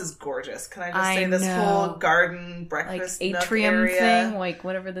house is gorgeous. Can I just say this whole garden breakfast like nook atrium area thing, like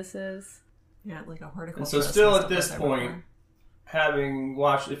whatever this is. Yeah, like a horticulture. And so still at this point,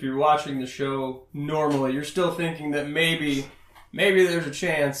 if you're watching the show normally, you're still thinking that maybe there's a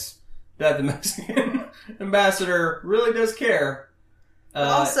chance that the Mexican ambassador really does care.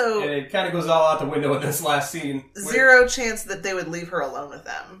 Also, and it kind of goes all out the window in this last scene. Zero chance that they would leave her alone with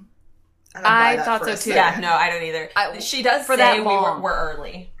them. I thought so too. Yeah, no, I don't either. She does for say that long. we're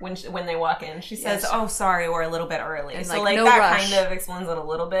early when they walk in. She says, "Oh, sorry, we're a little bit early." And so like no that rush. kind of explains it a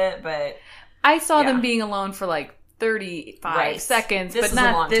little bit, but I saw them being alone for like 35 seconds, This but is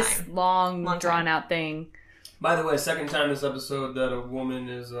not a long this time. long drawn out thing. By the way, second time this episode that a woman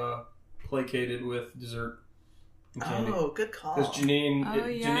is placated with dessert and candy. Oh, good call. Because Janine, Oh,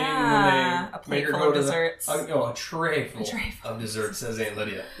 Janine, yeah. when A they make her plate full go of to desserts. a tray full of desserts, says Aunt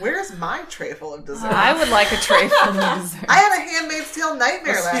Lydia. Where's my tray full of dessert? I would like a tray full of dessert. I had a Handmaid's Tale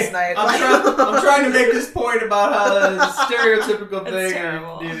nightmare last night. I'm trying to make this point about how the stereotypical That's thing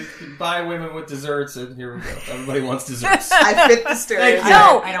terrible. you buy women with desserts, and here we go. Everybody wants desserts. I fit the stereotype.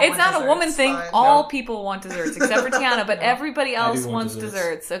 No, I don't it's want not a desserts. woman thing. Fine. All No. people want desserts, except for Tiana, but everybody else want wants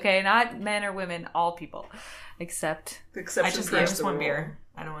desserts. desserts. Okay, not men or women, all people. Except The I exception just proves the want rule. beer.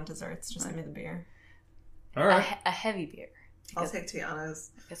 I don't want desserts. Just give me the beer. All right. a heavy beer. I'll take Tiana's.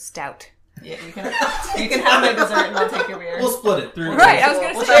 A stout. Yeah, you can have my dessert and I'll take your beer. We'll split it. Right, I was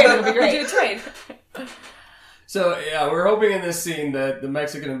going to We'll say, trade, it'll be great. we do a trade. So, yeah, we're hoping in this scene that the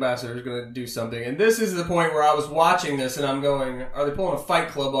Mexican ambassador is going to do something. And this is the point where I was watching this and I'm going, are they pulling a Fight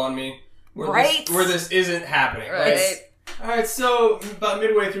Club on me? Where this isn't happening. Right. All right, so about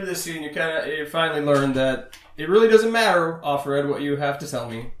midway through this scene, you finally learn that it really doesn't matter, Offred, what you have to tell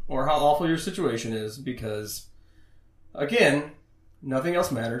me or how awful your situation is, because, again, nothing else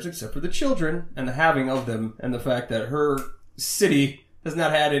matters except for the children and the having of them and the fact that her city has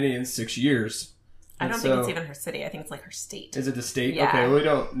not had any in 6 years. I don't think it's even her city. I think it's like her state. Is it the state? Yeah. Okay, we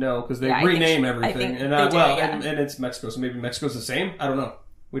don't know because they Yeah, rename I everything, think and they do, yeah. and it's Mexico, so maybe Mexico's the same. I don't know.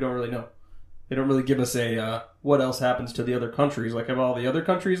 We don't really know. They don't really give us a what else happens to the other countries. Like, have all the other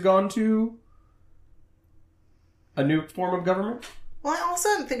countries gone to a new form of government? Well, I also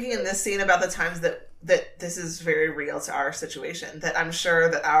am thinking in this scene about the times that this is very real to our situation. That I'm sure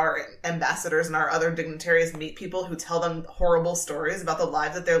that our ambassadors and our other dignitaries meet people who tell them horrible stories about the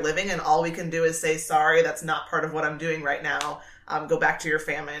lives that they're living, and all we can do is say, sorry, that's not part of what I'm doing right now. Go back to your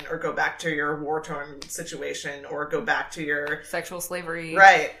famine, or go back to your war-torn situation, or go back to your Sexual slavery.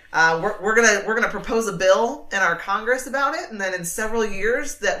 right. We're gonna propose a bill in our Congress about it, and then in several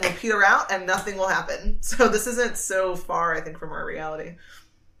years that will peter out, and nothing will happen. So this isn't so far, I think, from our reality.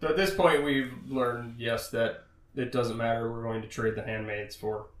 So at this point, we've learned, yes, that it doesn't matter. We're going to trade the handmaids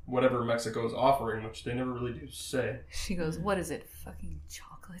for whatever Mexico is offering, which they never really do say. She goes, what is it? Fucking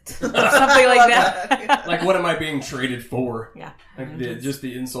chocolate? Something like that. Like, what am I being traded for? Yeah. Like just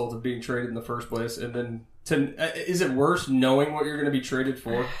the insult of being traded in the first place, and then is it worse knowing what you're going to be traded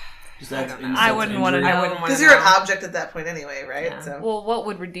for? Just adds insult I wouldn't to want to injury. know. I wouldn't want Because to you're know. an object at that point anyway, right? Yeah. So Well, what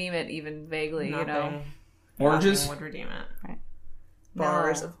would redeem it even vaguely, you know? Nothing. Oranges? Nothing would redeem it.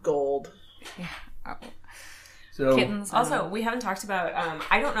 bars No. of gold. So Kittens. Also, we haven't talked about.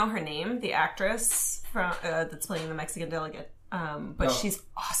 I don't know her name, the actress from that's playing the Mexican delegate. But Oh. she's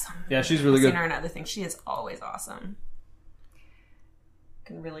awesome. yeah, she's really I've good. seen her in other things. She is always awesome.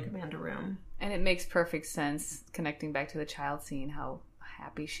 Can really command a room. And it makes perfect sense, connecting back to the child scene, how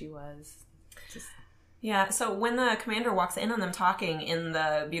happy she was. Yeah. So when the commander walks in on them talking in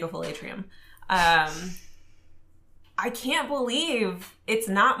the beautiful atrium, I can't believe it's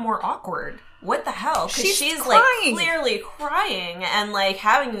not more awkward. What the hell? Because she's like crying. clearly crying and like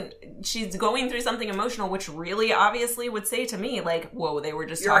she's going through something emotional, which really obviously would say to me like, "Whoa, they were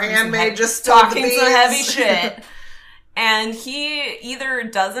just Your talking handmaid just spilled the talking some heavy beans." shit." And he either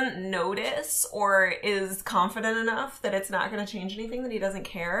doesn't notice or is confident enough that it's not going to change anything, that he doesn't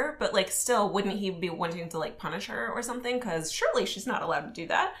care. But like, still, wouldn't he be wanting to like punish her or something? Because surely she's not allowed to do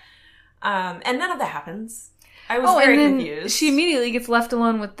that. And none of that happens. I was very and then confused. she immediately gets left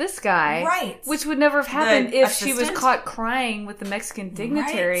alone with this guy. Right. Which would never have happened if she was assistant? caught crying with the Mexican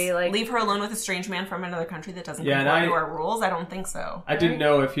dignitary. Right. Like, leave her alone with a strange man from another country that doesn't Yeah, and conform to our rules? I don't think so. I didn't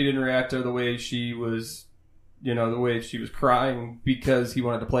know if he didn't react to the way she was, the way she was crying because he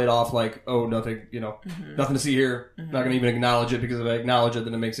wanted to play it off like, oh, nothing, nothing to see here. Not going to even acknowledge it because if I acknowledge it,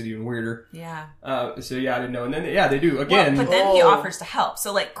 then it makes it even weirder. Yeah. So yeah, I didn't know. And then, they do again. Well, but then he offers to help.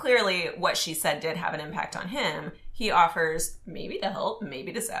 So, like, clearly what she said did have an impact on him. He offers maybe to help,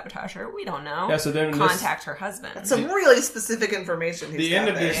 maybe to sabotage her. We don't know. Yeah, so then contact her husband. That's some really specific information. The end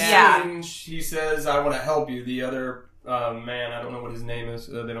of this Yeah. scene, she says, I want to help you. The other man, I don't know what his name is.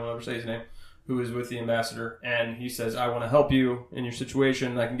 They don't ever say his name. Who is with the ambassador, and he says, I want to help you in your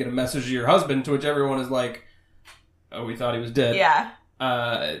situation. I can get a message to your husband, to which everyone is like, oh, we thought he was dead. Yeah.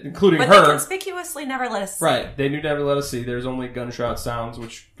 Including but her. They conspicuously never let us see. Right. They knew never let us see. There's only gunshot sounds,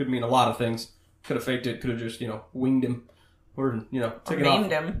 which could mean a lot of things. Could have faked it, could have just, winged him. Or, taken off.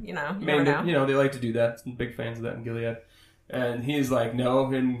 Named him, you Maimed never know. him. They like to do that. Some big fans of that in Gilead. And he's like,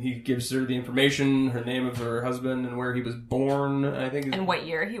 no, and he gives her the information, her name of her husband, and where he was born, I think. And what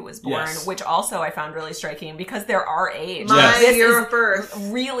year he was born, Yes. which also I found really striking because there are age. My This year is of birth.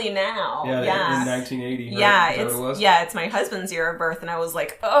 really now. Yeah, Yeah. in 1980. Right? Yeah, Is that what it was? it's my husband's year of birth, and I was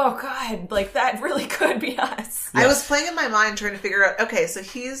like, oh god, like that really could be us. I was playing in my mind trying to figure out. Okay, so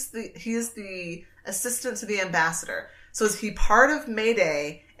he's the assistant to the ambassador. So is he part of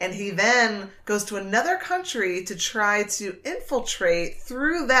Mayday? And he then goes to another country to try to infiltrate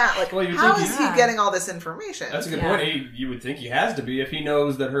through that. Like, Well, you how think is he getting all this information? That's a good Yeah. point. You would think he has to be if he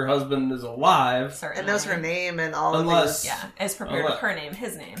knows that her husband is alive. Certainly. And knows her name and all Unless- of these. Yeah, is prepared with her name,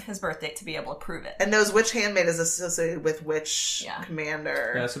 his birth date to be able to prove it. And knows which handmaid is associated with which Yeah.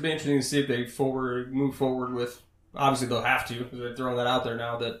 commander. Yeah, so it'd be interesting to see if they move forward with. Obviously, they'll have to because they're throwing that out there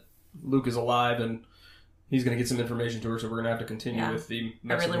now that Luke is alive and he's going to get some information to her. So we're going to have to continue with the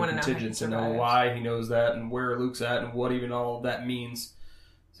Mexican wanna know how he contingent to know survived. why he knows that and where Luke's at and what even all of that means.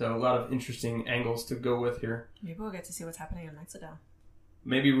 So a lot of interesting angles to go with here. Maybe we'll get to see what's happening in Mexico.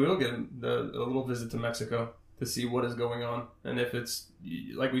 Maybe we'll get a little visit to Mexico to see what is going on. And if it's,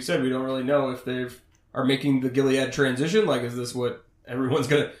 like we said, we don't really know if they are making the Gilead transition. Like, is this what everyone's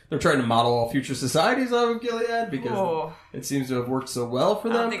they're trying to model all future societies off of Gilead because it seems to have worked so well for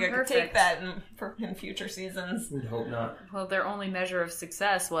I them. don't think I could take Perfect. that in future seasons. We'd hope not. well, their only measure of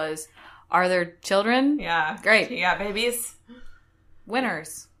success was, are there children? Yeah. Great. You got babies?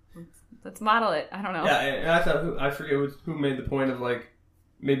 Winners. Let's model it. I don't know. Yeah, and I thought, I forget who made the point of, like,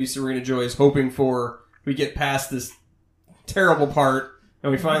 maybe Serena Joy is hoping for, we get past this terrible part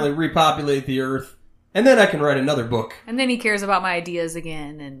and we finally repopulate the Earth. And then I can write another book. And then he cares about my ideas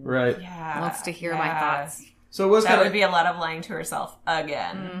again and Right. Yeah. wants to hear my thoughts. So it was That kind would of... be a lot of lying to herself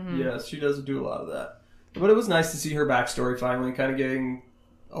again. Mm-hmm. Yes, she does do a lot of that. But it was nice to see her backstory finally, kind of getting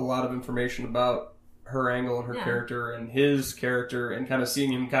a lot of information about her angle and her character and his character, and kind of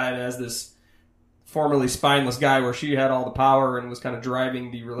seeing him kind of as this formerly spineless guy where she had all the power and was kind of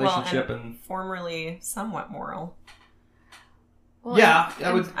driving the relationship. Well, and formerly somewhat moral. Well, Yeah, and-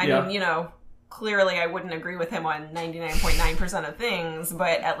 I would. I yeah. mean, clearly I wouldn't agree with him on 99.9% of things,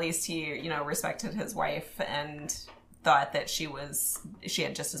 but at least he, respected his wife and thought that she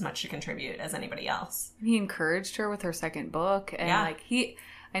had just as much to contribute as anybody else. He encouraged her with her second book, and Yeah.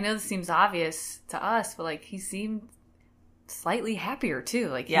 I know this seems obvious to us, but like he seemed slightly happier too.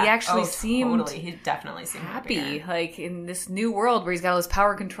 Like he actually seemed totally. He definitely seemed happy. happier. Like in this new world where he's got all this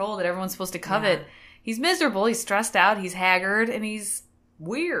power control that everyone's supposed to covet, he's miserable, he's stressed out, he's haggard, and he's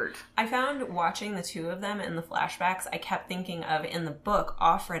weird. I found watching the two of them in the flashbacks, I kept thinking of, in the book,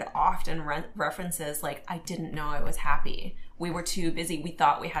 Offred often references, like, I didn't know I was happy. We were too busy. We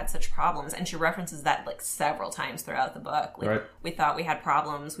thought we had such problems. And she references that, like, several times throughout the book. Like, Right. we thought we had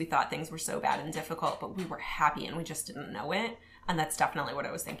problems. We thought things were so bad and difficult, but we were happy and we just didn't know it. And that's definitely what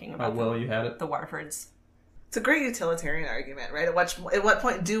I was thinking How about well you had it. the Waterfords. It's a great utilitarian argument, right? At what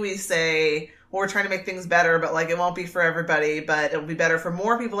point do we say, well, we're trying to make things better, but like it won't be for everybody, but it'll be better for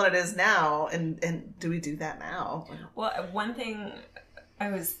more people than it is now? And do we do that now? Well, one thing I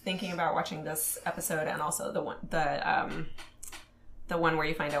was thinking about watching this episode, and also the one where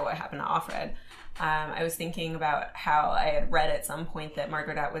you find out what happened to Offred. I was thinking about how I had read at some point that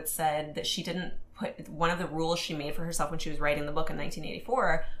Margaret Atwood said that she didn't put, one of the rules she made for herself when she was writing the book in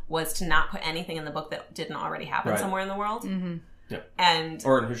 1984 was to not put anything in the book that didn't already happen Right. somewhere in the world. Mm-hmm. Yep. And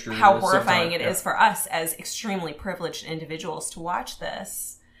Or in history. how at some horrifying time. it is for us as extremely privileged individuals to watch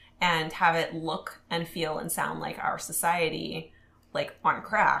this and have it look and feel and sound like our society, like on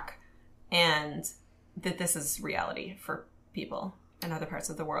crack, and that this is reality for people in other parts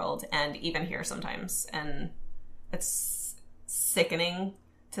of the world and even here sometimes. And it's sickening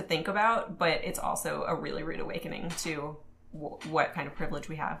to think about, but it's also a really rude awakening to what kind of privilege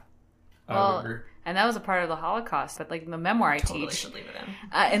we have. I would agree. And that was a part of the Holocaust. But like in the memoir I Totally teach, should leave it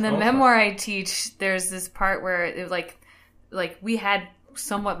in. in the memoir I teach, there's this part where it was like we had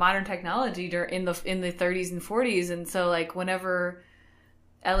somewhat modern technology in the 30s and 40s, and so like whenever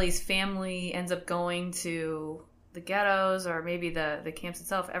Ellie's family ends up going to the ghettos or maybe the camps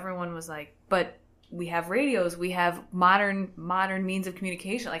itself, everyone was like, but we have radios, we have modern means of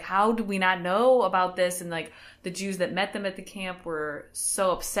communication. Like, how do we not know about this? And like the Jews that met them at the camp were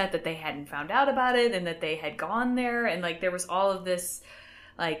so upset that they hadn't found out about it and that they had gone there. And like there was all of this,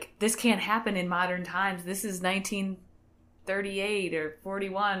 like, this can't happen in modern times. This is 1938 or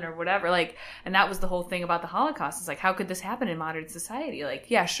 41 or whatever. Like, and that was the whole thing about the Holocaust. It's like, how could this happen in modern society? Like,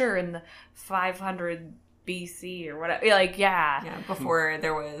 yeah, sure, in the 500 BC or whatever. Like, yeah, before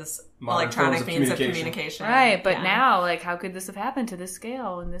there was Modern electronic forms of means of communication. communication. right. But Yeah. now, like, how could this have happened to this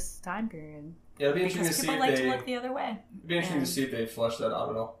scale in this time period? Yeah, it'd be interesting Because to see people if like they. to look the other way. It'd be interesting to see if they flesh that out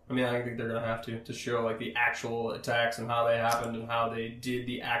at all. I mean, I think they're going to have to show like the actual attacks and how they happened and how they did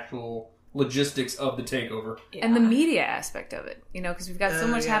the actual logistics of the takeover. And the media aspect of it, because we've got so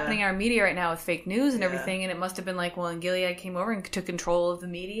much yeah. happening in our media right now with fake news and Yeah. everything, and it must have been like, well, and Gilead came over and took control of the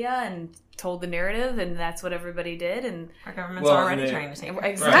media and told the narrative, and that's what everybody did, and Our government's Well, already and they- trying to take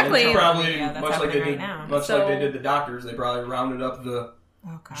Exactly. Right, and probably Yeah, that's much like they happening did, right now. much So- like they did the doctors. They probably rounded up the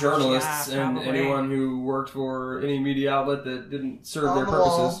journalists and anyone who worked for any media outlet that didn't serve On their the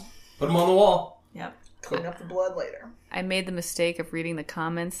purposes. wall. Put them on the wall. Yep. Clean up the blood later. I made the mistake of reading the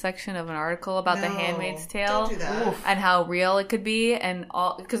comments section of an article about The No, Handmaid's Tale. Don't do that. And how real it could be, and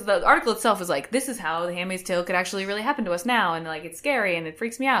all, because the article itself is like, this is how The Handmaid's Tale could actually really happen to us now, and like it's scary and it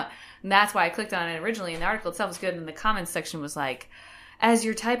freaks me out, and that's why I clicked on it originally. And the article itself was good, and the comments section was like, as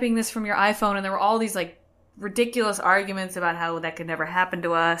you're typing this from your iPhone, and there were all these like ridiculous arguments about how that could never happen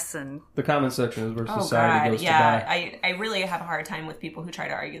to us, and The comment section is where Oh society God, goes yeah. to die. I really have a hard time with people who try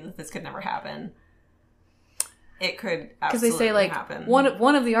to argue that this could never happen. It could because they absolutely say like happen.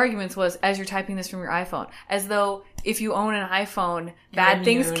 one of the arguments was, as you're typing this from your iPhone, as though if you own an iPhone, bad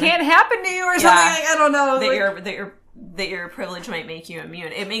things immune. can't happen to you or Yeah. something. Like, I don't know. that your privilege might make you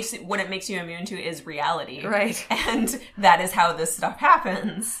immune. What it makes you immune to is reality, Right. And that is how this stuff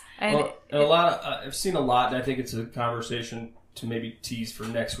happens. And Well, and a lot. I've seen a lot, and I think it's a conversation to maybe tease for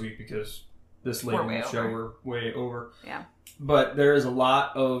next week because this late We're in way the show over. we're way over. yeah. But there is a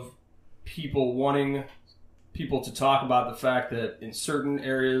lot of people wanting people to talk about the fact that in certain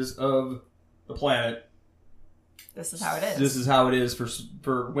areas of the planet, This is how it is. this is how it is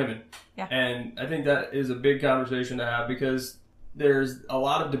for women. Yeah. And I think that is a big conversation to have because there's a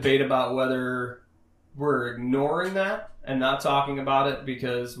lot of debate about whether we're ignoring that and not talking about it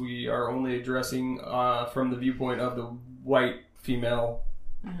because we are only addressing from the viewpoint of the white female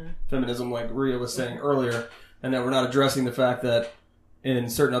feminism, like Rhea was saying earlier, and that we're not addressing the fact that in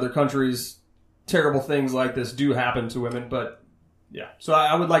certain other countries, terrible things like this do happen to women. But yeah, so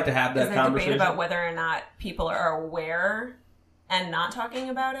I would like to have that Is there conversation. debate about whether or not people are aware and not talking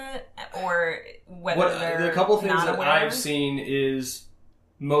about it, or whether they're the couple things not that aware? I've seen is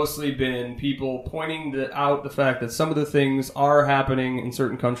mostly been people pointing out the fact that some of the things are happening in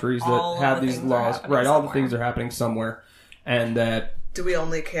certain countries All that have the these things are laws. happening Right, all the somewhere. things are happening somewhere, and that Do we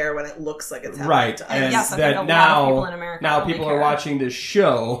only care when it looks like it's happening right, to us? and Yes, I think that a lot of now people in America only people care. are watching this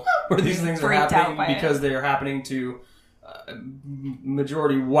show where these things are Freaked out happening by it. because they are happening to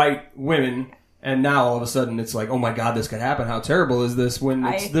majority white women. And now all of a sudden it's like, oh my God, this could happen. How terrible is this? When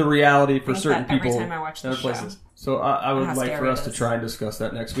it's I the reality for think certain that every people time I watch in other this places. show. So I would How like for scary us it to is. try and discuss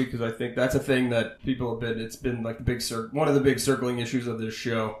that next week because I think that's a thing that people have been. It's been like the big one of the big circling issues of this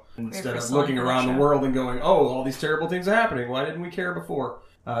show. Instead of looking around the world and going, oh, all these terrible things are happening. Why didn't we care before?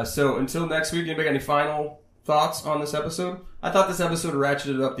 So until next week, anybody got any final thoughts on this episode? I thought this episode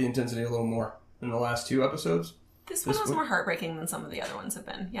ratcheted up the intensity a little more than the last two episodes. This one This was one- more heartbreaking than some of the other ones have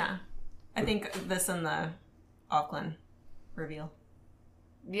been. Yeah, I think this and the Auckland reveal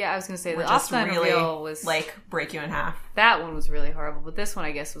Yeah, I was going to say were the just Auckland really reveal was like break you in half. that one was really horrible, but this one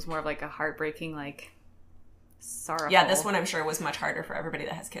I guess was more of like a heartbreaking, like sorrowful. Yeah, this one I'm sure was much harder for everybody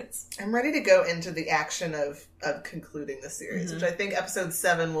that has kids. I'm ready to go into the action of concluding the series, Mm-hmm. which I think episode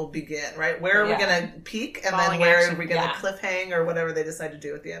 7 will begin, right? Where are we Yeah. going to peak, and Falling then where action, are we going to yeah. cliffhang, or whatever they decide to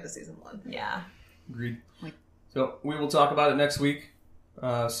do at the end of season 1. Yeah, Agreed. So we will talk about it next week.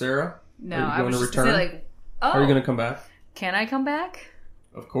 Sarah, No, are you I going was to just gonna return? say like, oh, Are you going to come back? can I come back?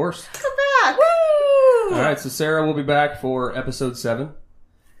 Of course. Come back! Woo! All right, so Sarah will be back for episode 7,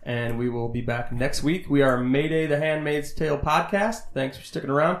 and we will be back next week. We are Mayday the Handmaid's Tale podcast. Thanks for sticking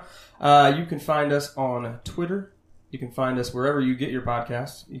around. You can find us on Twitter, You can find us wherever you get your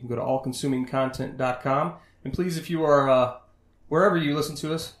podcasts. You can go to allconsumingcontent.com. And please, if you are wherever you listen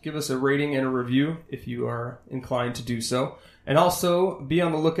to us, give us a rating and a review if you are inclined to do so. And also, be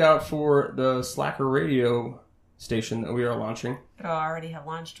on the lookout for the Slacker Radio station that we are launching. It'll already have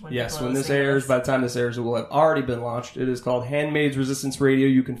launched when Yes, when this airs, by the time this airs, it will have already been launched. It is called Handmaid's Resistance Radio.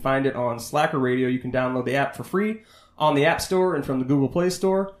 You can find it on Slacker Radio. You can download the app for free on the App Store and from the Google Play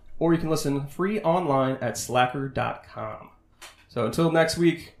Store, or you can listen free online at slacker.com. So until next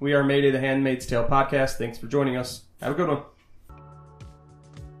week, we are Mayday, the Handmaid's Tale podcast. Thanks for joining us. Have a good one.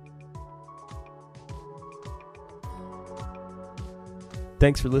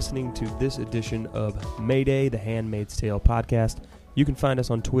 Thanks for listening to this edition of Mayday, the Handmaid's Tale podcast. You can find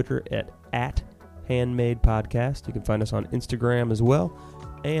us on Twitter at Handmaid Podcast. You can find us on Instagram as well,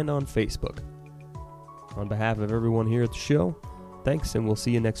 and on Facebook. On behalf of everyone here at the show, thanks, and we'll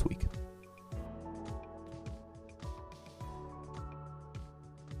see you next week.